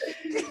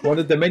 One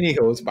of the many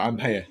hills, but I'm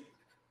here.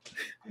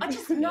 I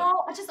can't.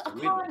 I'll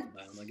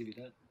give you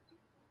that.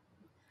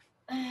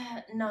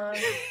 No.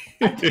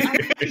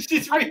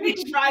 She's really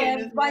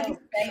trying by this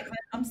statement.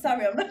 I'm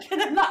sorry, I'm not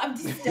gonna lie, I'm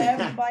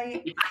disturbed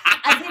by it.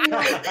 As in,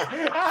 like,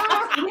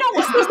 you know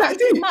what? This is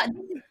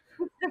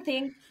the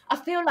thing. I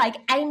feel like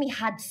Amy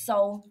had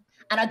soul,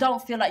 and I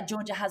don't feel like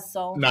Georgia has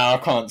soul. No, I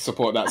can't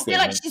support that statement.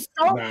 I feel like she's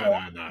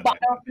soulful, but I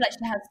don't feel like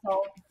she has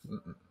soul.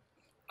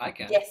 I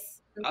can.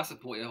 Yes. I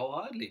support it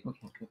wholeheartedly.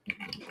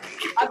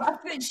 I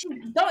feel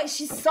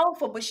she's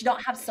soulful, but she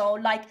don't have soul.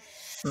 Like.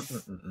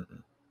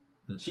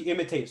 She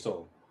imitates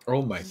soul.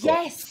 Oh my god!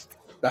 Yes,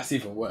 that's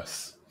even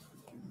worse.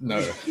 No.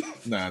 I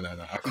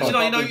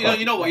can't.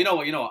 You know what?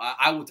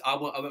 I won't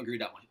agree with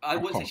that one. I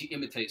wouldn't say she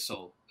imitates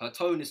soul. Her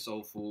tone is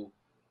soulful.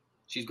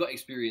 She's got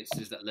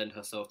experiences that lend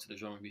herself to the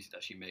genre of music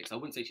that she makes. I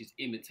wouldn't say she's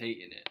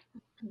imitating it.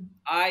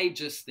 I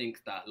just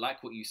think that,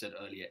 like what you said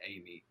earlier,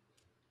 Amy,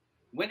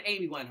 when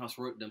Amy Winehouse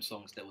wrote them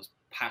songs, there was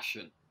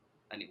passion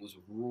and it was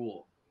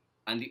raw.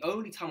 And the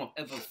only time I've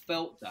ever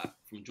felt that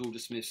from Georgia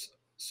Smith's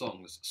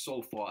songs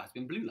so far has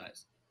been Blue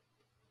Lights.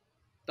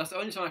 That's the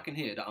only song I can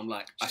hear that I'm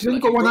like. She's only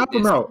got one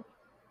album out.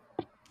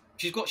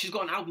 She's got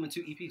an album and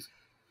 2 EPs.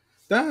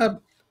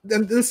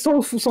 There's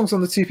soulful songs on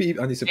the 2 EP.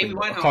 I need to bring.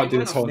 I can't do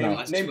this whole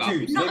now. Name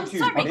two.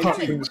 I can't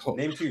bring this whole.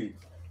 Name two.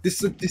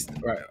 This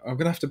right. I'm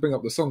gonna have to bring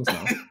up the songs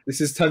now.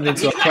 This is turned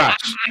into a clash.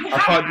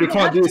 We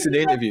can't do this in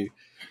the interview.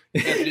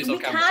 We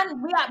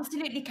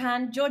absolutely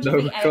can. George, no,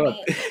 we can't.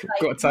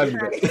 Got a time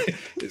limit.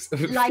 It's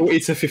 40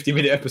 to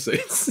 50-minute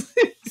episodes.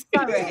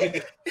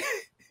 Sorry.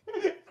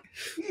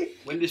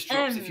 When this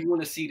drops, if you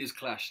want to see this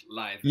clash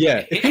live,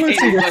 if you want to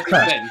see this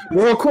clash,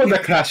 we'll record the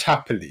clash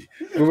happily.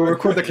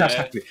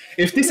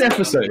 If this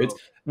episode,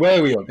 where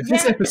are we on? If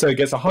this episode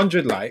gets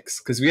 100 likes,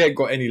 because we ain't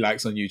got any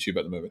likes on YouTube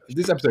at the moment. If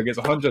this episode gets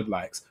 100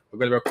 likes, we're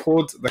going to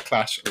record the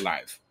clash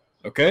live.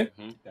 Okay?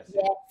 Yes.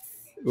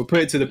 We'll put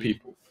it to the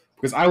people.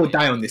 Because I will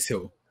die on this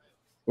hill.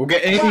 We'll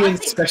get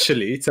aliens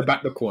specially to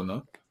back the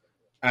corner,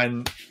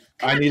 and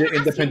I need an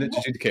independent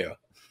adjudicator.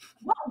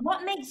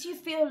 What makes you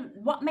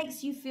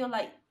feel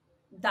like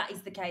that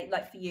is the case?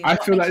 Like for you, I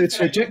feel like the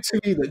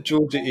trajectory that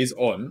Georgia is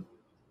on,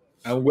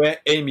 and where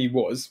Amy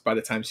was by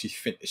the time she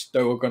finished,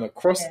 they were going to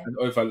cross and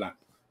overlap.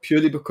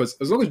 Purely because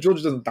as long as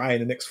Georgia doesn't die in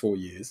the next 4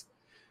 years,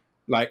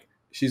 like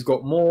she's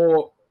got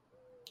more.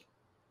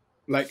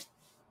 Like,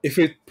 if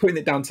we're putting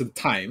it down to the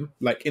time,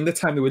 like in the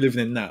time that we're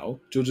living in now,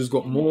 Georgia's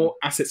got more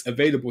assets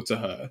available to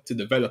her to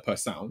develop her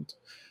sound.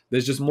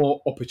 There's just more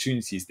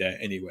opportunities there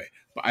anyway.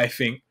 But I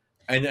think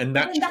in a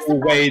natural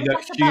way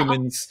that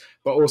humans,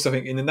 but also I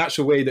think in the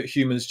natural way that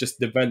humans just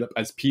develop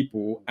as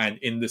people and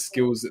in the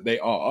skills that they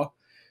are,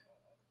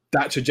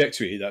 that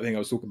trajectory, that thing I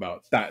was talking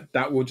about,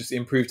 that will just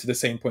improve to the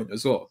same point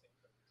as well.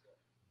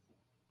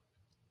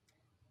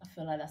 I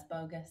feel like that's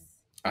bogus.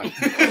 Sorry.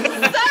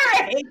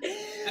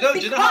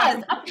 Because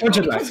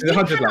 100 likes.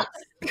 100 likes.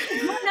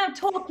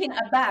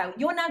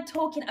 You're now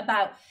talking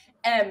about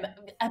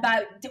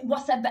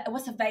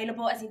what's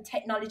available as in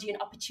technology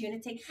and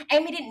opportunity.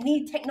 Amy didn't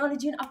need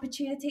technology and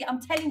opportunity.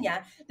 I'm telling you,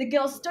 the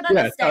girl stood on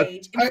the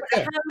stage in front of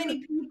how many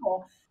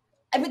people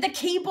with the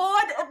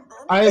keyboard.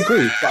 I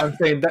agree, but I'm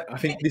saying that I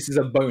think this is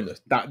a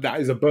bonus. That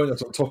is a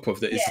bonus on top of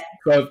that. Is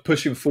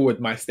pushing forward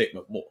my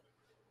statement more.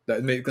 That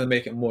is going to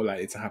make it more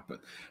likely to happen.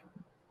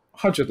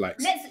 100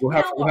 likes. We'll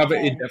have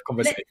an in-depth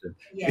conversation.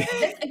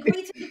 Let's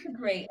agree to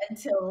disagree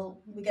until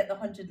we get the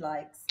 100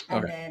 likes,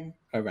 and then.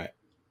 All right.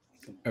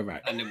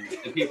 And then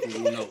the people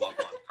will know what.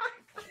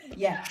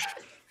 Yeah.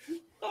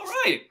 All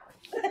right.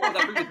 Well,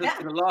 that brings us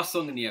to the last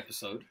song in the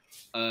episode.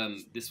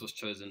 This was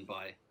chosen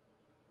by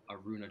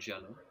Aruna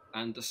Jello,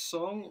 and the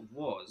song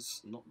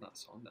was not that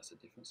song. That's a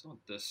different song.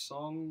 The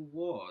song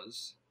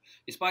was.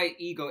 It's by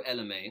Ego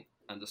LMA,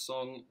 and the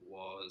song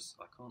was.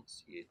 I can't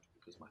see it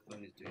because my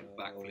phone is doing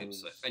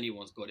backflips. So if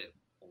anyone's got it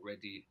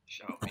already,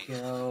 shout me.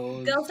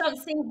 Girls don't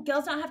sing.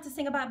 Girls don't have to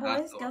sing about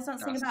boys. Girls don't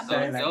sing about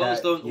boys.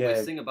 Girls don't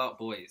always sing about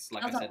boys.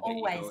 Like girls I said, don't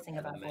always sing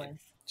about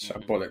boys.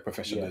 Shambolic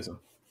professionalism.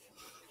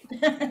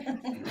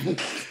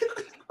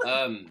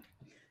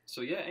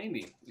 So yeah,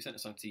 Amy, we sent a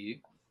song to you.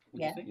 What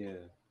do you think?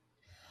 Yeah.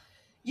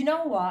 You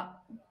know what?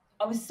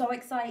 I was so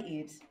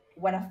excited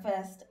when I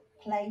first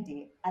played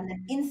it, and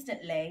then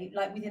instantly,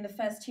 like within the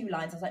first 2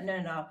 lines, I was like,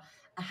 no,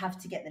 I have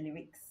to get the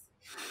lyrics.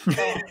 So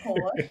I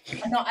paused.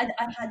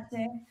 I had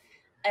to.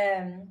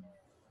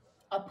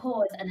 I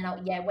paused and then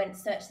I went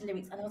search the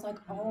lyrics, and I was like,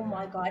 oh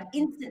my god!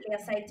 Instantly, I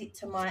saved it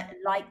to my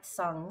liked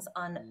songs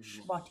on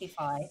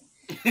Spotify.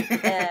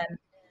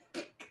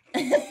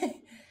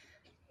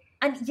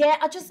 And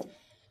I just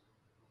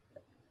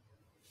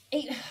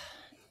it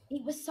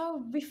was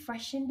so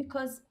refreshing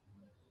because,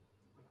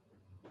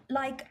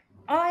 like,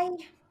 I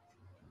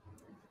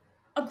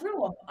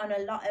grew up on a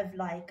lot of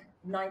like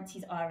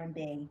 90s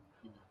R&B,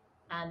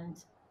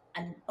 and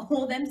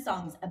all them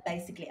songs are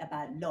basically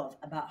about love,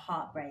 about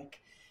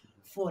heartbreak,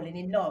 falling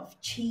in love,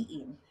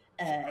 cheating,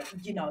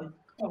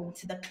 going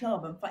to the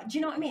club and fight. Do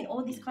you know what I mean?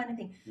 All this kind of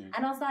thing.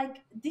 And I was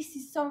like, this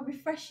is so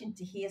refreshing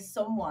to hear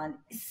someone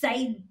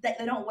say that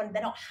they don't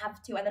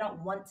have to, and they don't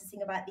want to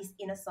sing about this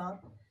in a song.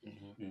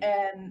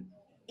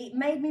 It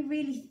made me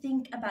really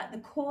think about the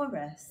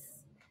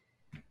chorus.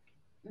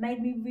 It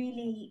made me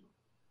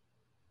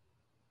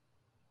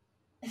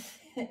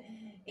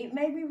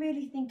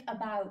really think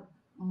about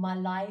my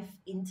life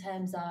in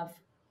terms of,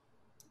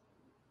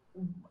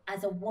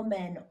 as a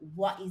woman,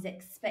 what is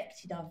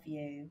expected of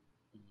you,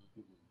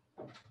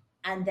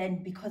 and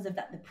then because of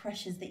that, the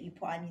pressures that you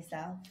put on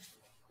yourself.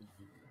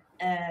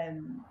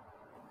 And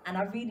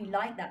I really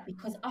like that,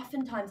 because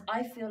oftentimes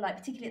I feel like,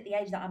 particularly at the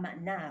age that I'm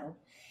at now,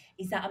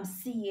 is that I'm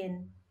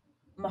seeing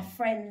my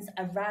friends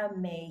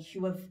around me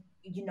who have,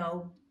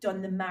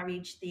 done the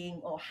marriage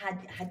thing or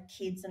had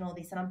kids and all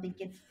this, and I'm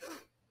thinking,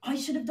 I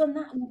should have done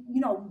that.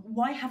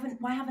 Why haven't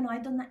I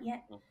done that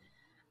yet?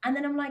 And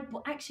then I'm like,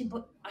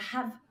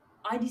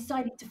 I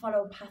decided to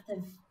follow a path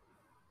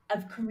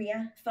of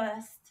career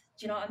first.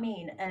 Do you know what I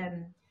mean?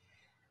 And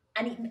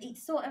it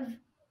sort of,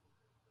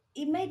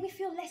 it made me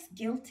feel less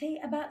guilty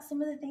about some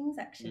of the things,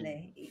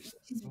 actually. It's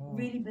just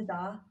really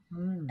bizarre.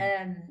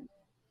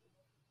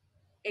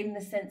 In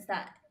the sense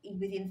that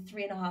within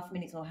 3.5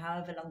 minutes or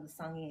however long the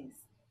song is,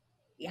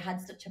 it had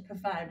such a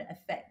profound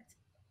effect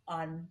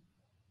on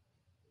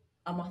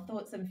my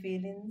thoughts and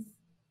feelings.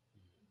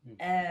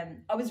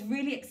 I was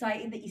really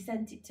excited that you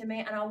sent it to me,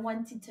 and I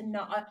wanted to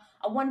know.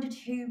 I wondered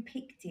who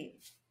picked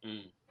it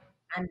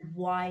and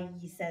why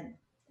you sent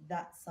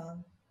that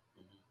song.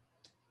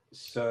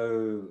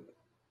 So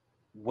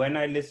when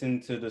I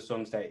listened to the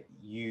songs that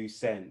you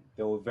sent,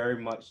 they were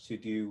very much to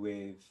do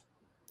with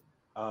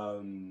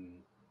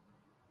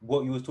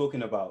what you were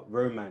talking about,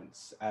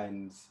 romance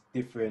and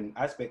different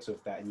aspects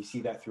of that, and you see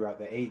that throughout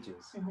the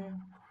ages.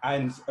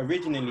 And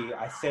originally,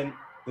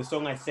 the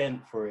song I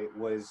sent for it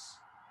was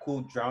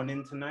called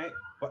 "Drowning Tonight,"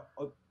 but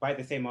by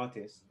the same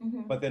artist.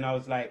 But then I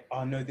was like,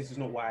 oh no, this is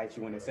not what I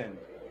actually want to send.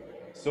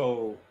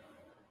 So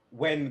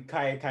when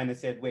Kai kind of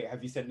said, wait,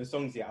 have you sent the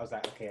songs yet? I was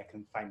like, okay, I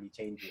can finally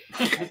change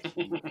it.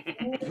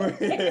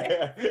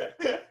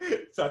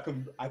 So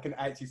I can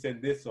actually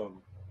send this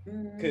song.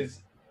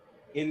 Because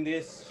in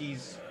this,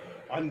 she's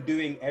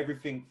undoing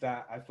everything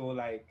that I feel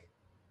like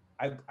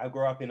I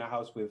grew up in a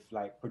house with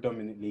like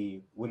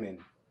predominantly women.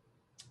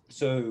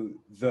 So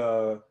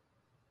the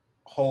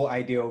whole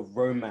idea of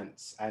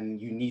romance,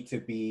 and you need to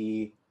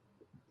be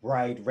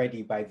bride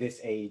ready by this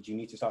age, you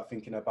need to start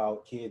thinking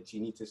about kids, you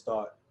need to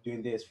start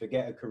doing this,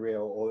 forget a career,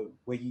 or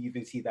where you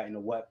even see that in a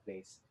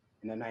workplace,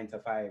 in a 9 to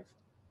 5,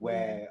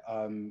 where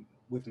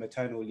with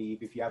maternal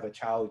leave, if you have a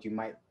child, you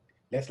might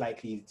less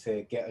likely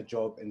to get a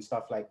job and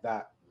stuff like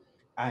that.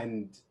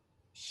 And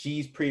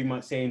she's pretty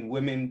much saying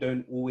women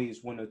don't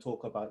always want to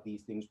talk about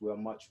these things. We're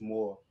much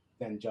more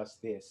than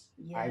just this.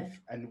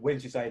 And when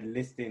she started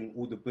listing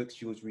all the books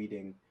she was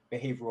reading,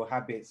 behavioral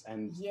habits,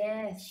 and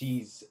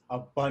she's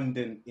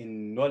abundant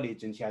in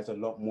knowledge and she has a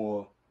lot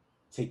more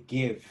to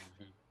give.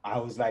 I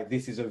was like,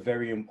 this is a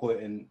very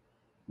important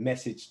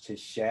message to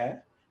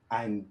share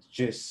and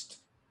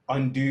just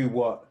undo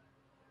what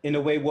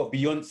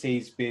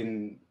Beyonce's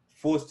been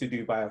forced to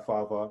do by her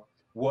father.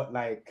 What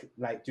like,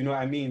 do you know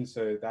what I mean?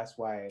 So that's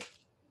why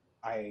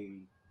I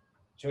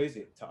chose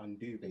it to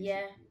undo, basically.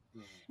 Yeah.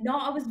 No,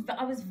 I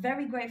was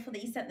very grateful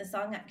that you sent the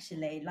song,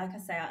 actually. Like I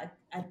say,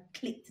 I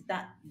clicked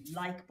that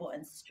like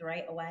button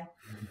straight away.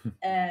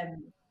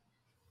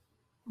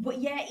 But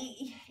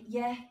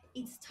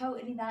it's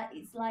totally that.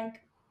 It's like,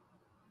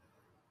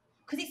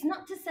 because it's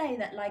not to say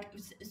that, like,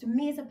 so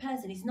me as a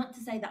person, it's not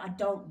to say that I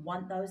don't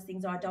want those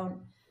things or I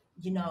don't,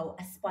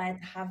 aspire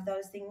to have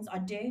those things. I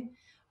do.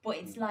 But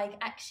it's like,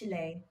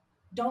 actually,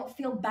 don't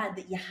feel bad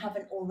that you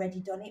haven't already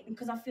done it,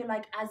 because I feel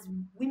like as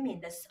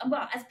women,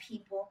 as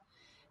people,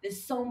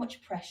 there's so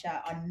much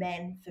pressure on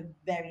men for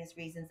various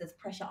reasons. There's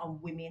pressure on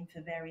women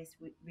for various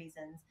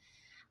reasons.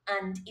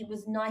 And it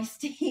was nice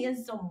to hear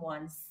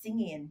someone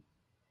singing,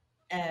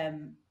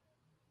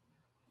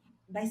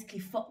 basically,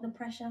 fuck the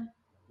pressure.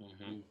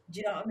 Do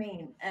you know what I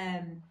mean?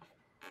 And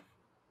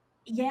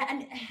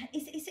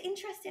it's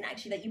interesting,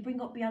 actually, that you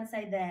bring up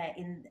Beyonce there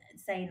in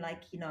saying,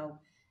 like,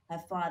 her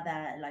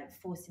father, like,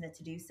 forcing her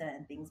to do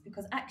certain things,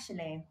 because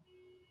actually,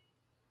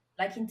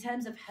 like, in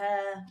terms of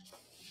her,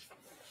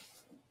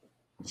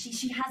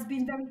 she has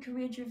been very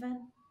career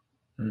driven.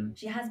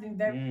 She has been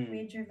very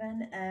career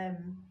driven.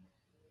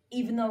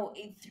 Even though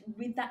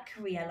with that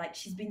career, like,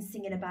 she's been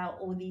singing about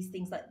all these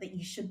things like that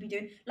you should be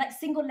doing. Like,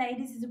 single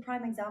ladies is a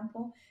prime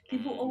example.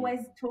 People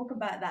always talk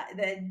about that.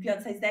 The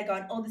Beyonce's there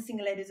going, all the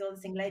single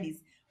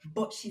ladies,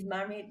 but she's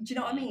married. Do you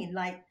know what I mean?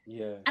 Like,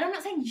 and I'm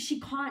not saying she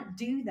can't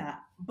do that,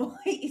 but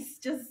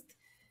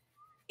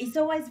it's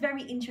always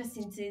very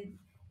interesting to,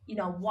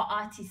 what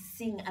artists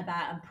sing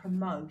about and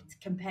promote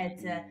compared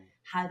to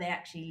how they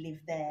actually live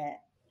their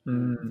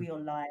real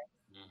life.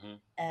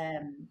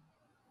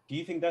 Do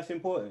you think that's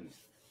important?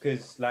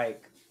 Because,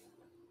 like,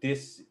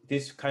 this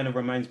kind of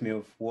reminds me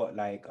of what,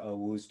 like, I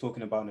was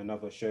talking about on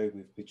another show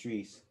with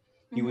Patrice.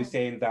 He was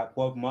saying that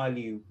Bob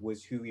Marley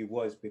was who he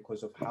was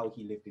because of how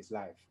he lived his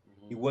life.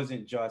 He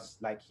wasn't just,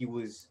 like, he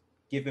was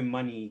giving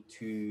money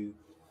to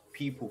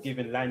people,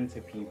 giving land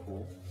to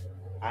people,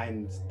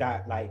 and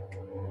that, like,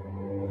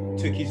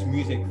 took his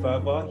music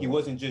further. He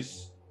wasn't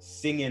just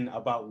singing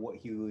about what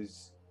he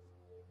was,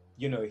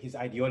 his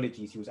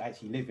ideologies. He was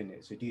actually living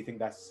it. So do you think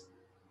that's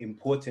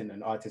important?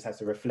 An artist has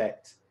to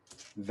reflect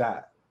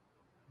that,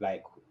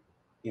 like,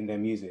 in their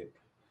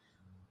music?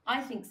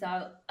 I think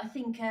so. I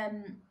think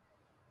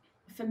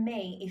for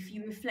me, if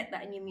you reflect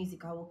that in your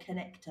music, I will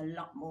connect a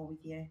lot more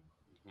with you.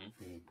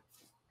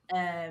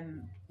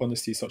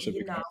 Honesty is such a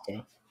big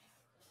factor.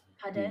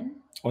 Pardon?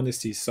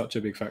 Honesty is such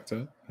a big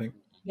factor, I think.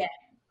 Yeah,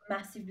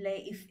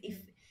 massively.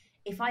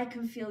 If I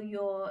can feel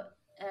your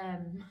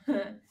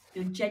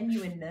your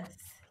genuineness,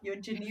 your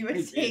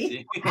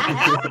genuity.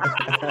 That's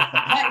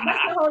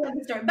the whole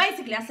other story.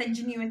 Basically, I said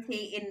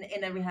genuity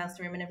in a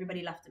rehearsal room, and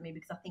everybody laughed at me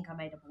because I think I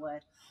made up a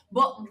word.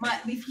 But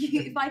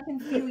if I can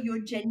feel your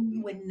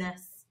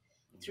genuineness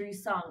through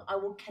song, I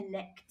will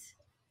connect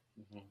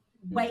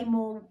way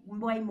more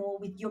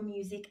with your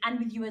music and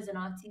with you as an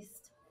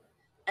artist.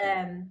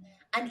 And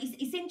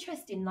it's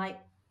interesting. Like,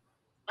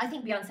 I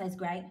think Beyonce is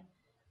great.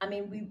 I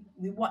mean,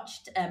 we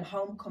watched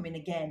Homecoming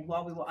again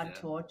while we were on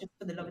tour, just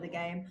for the love of the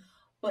game.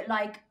 But,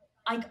 like,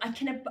 I like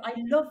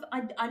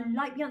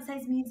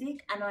Beyonce's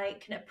music and I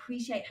can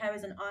appreciate her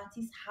as an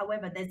artist.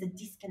 However, there's a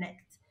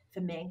disconnect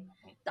for me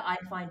that I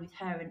find with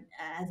her and,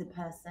 as a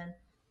person.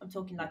 I'm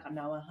talking like I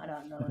know her, I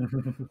don't know her.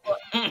 But,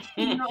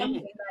 you know what I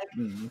mean?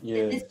 Like,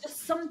 there's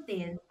just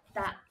something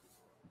that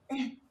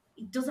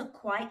it doesn't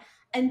quite.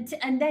 And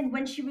then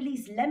when she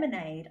released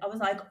Lemonade, I was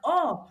like,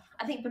 oh,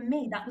 I think for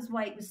me, that was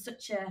why it was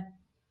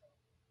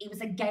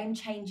a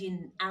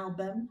game-changing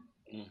album.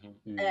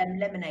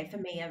 Lemonade for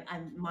me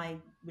and my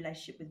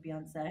relationship with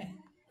Beyonce.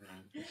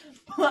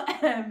 but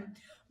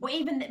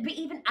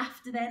even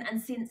after then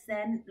and since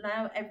then,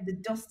 now the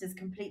dust has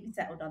completely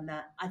settled on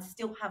that. I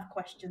still have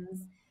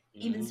questions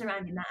even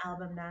surrounding that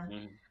album now,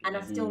 and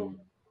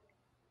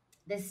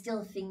there's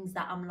still things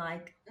that I'm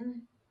like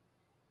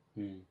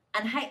and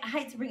I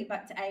hate to bring it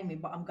back to Amy,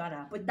 but I'm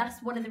gonna. But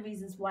that's one of the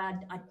reasons why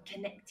I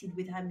connected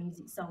with her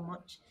music so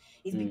much,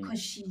 is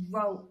because she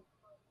wrote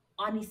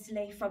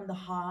honestly from the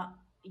heart.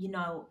 You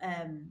know,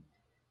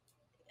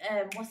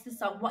 what's the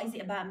song? What Is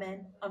It About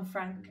Men? I'm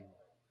Frank.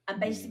 And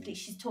basically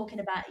she's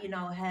talking about, you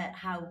know,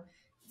 how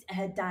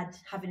her dad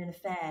having an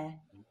affair,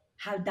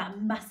 how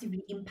that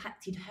massively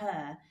impacted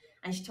her.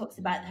 And she talks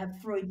about her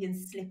Freudian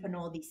slip and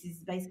all this.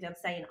 Is basically, I'm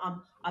saying,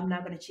 I'm now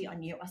going to cheat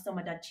on you. I saw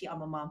my dad cheat on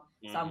my mum,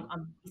 so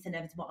it's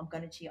inevitable. I'm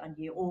going to cheat on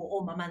you,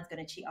 or my man's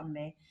going to cheat on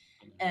me.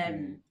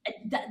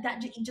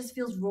 That it just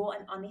feels raw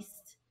and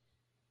honest.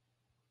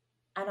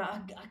 And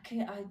I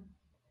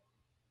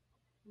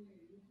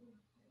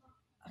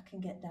can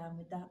get down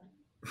with that.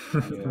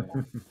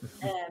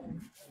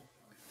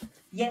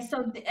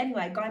 So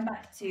anyway, going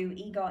back to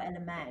Ego Ella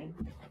May,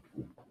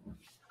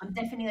 I'm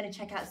definitely going to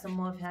check out some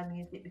more of her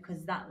music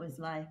because that was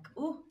like,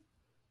 oh,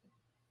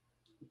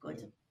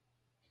 good.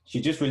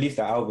 She just released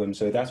the album,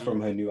 so that's from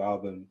her new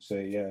album. So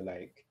yeah,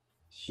 like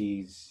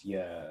it's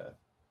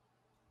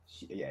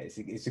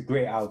a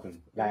great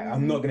album. Like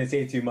I'm not going to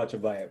say too much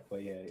about it,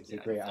 but yeah, it's a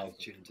great album.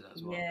 Tune into that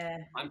as well.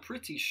 Yeah, I'm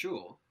pretty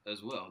sure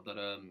as well that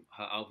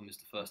her album is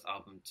the first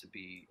album to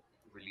be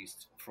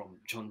released from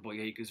John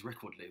Boyega's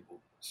record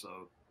label.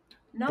 So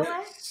no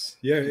way.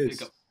 Yeah, it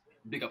is.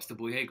 Big ups to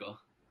Boyega.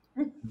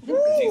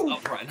 Because he's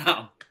up right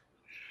now.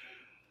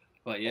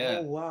 But yeah.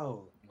 Oh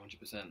wow.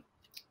 100%.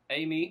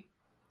 Amy,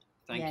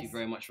 thank you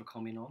very much for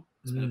coming on.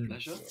 It's been a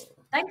pleasure.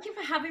 Thank you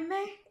for having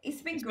me.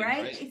 It's been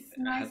great. It's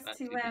nice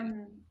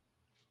to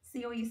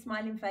see all your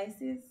smiling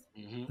faces.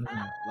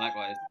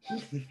 Likewise.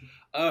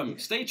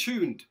 Stay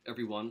tuned,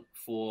 everyone,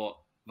 for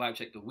Vibe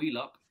Check the Wheel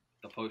Up,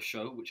 the post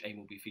show, which Amy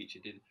will be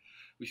featured in,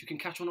 which you can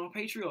catch on our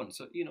Patreon.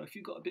 So, you know, if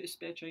you've got a bit of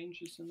spare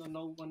change, listen, I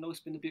know it's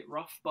been a bit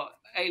rough, but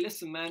hey,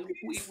 listen, man,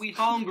 we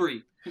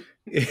hungry.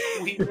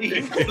 we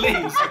need,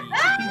 please.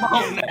 Come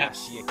on now.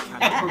 So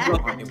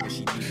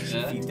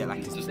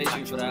stay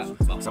tuned for that.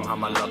 Somehow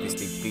my love is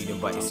still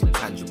bleeding, but it's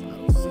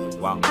intangible.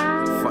 Wow,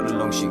 fuck the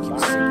long shit, keep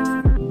it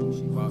simple.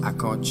 I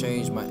can't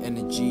change my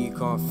energy,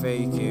 can't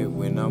fake it.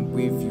 When I'm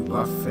with you,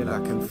 I feel I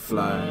can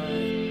fly.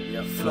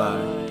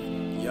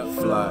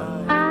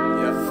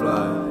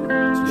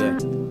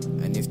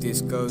 And if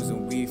this goes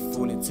and we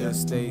fall into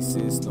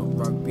stasis, not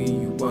rugby,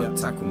 you won't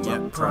tackle my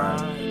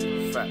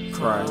pride. Fat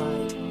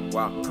pride,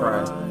 wow,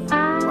 pride,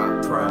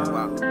 wow, pride,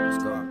 wow.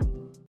 Let's go.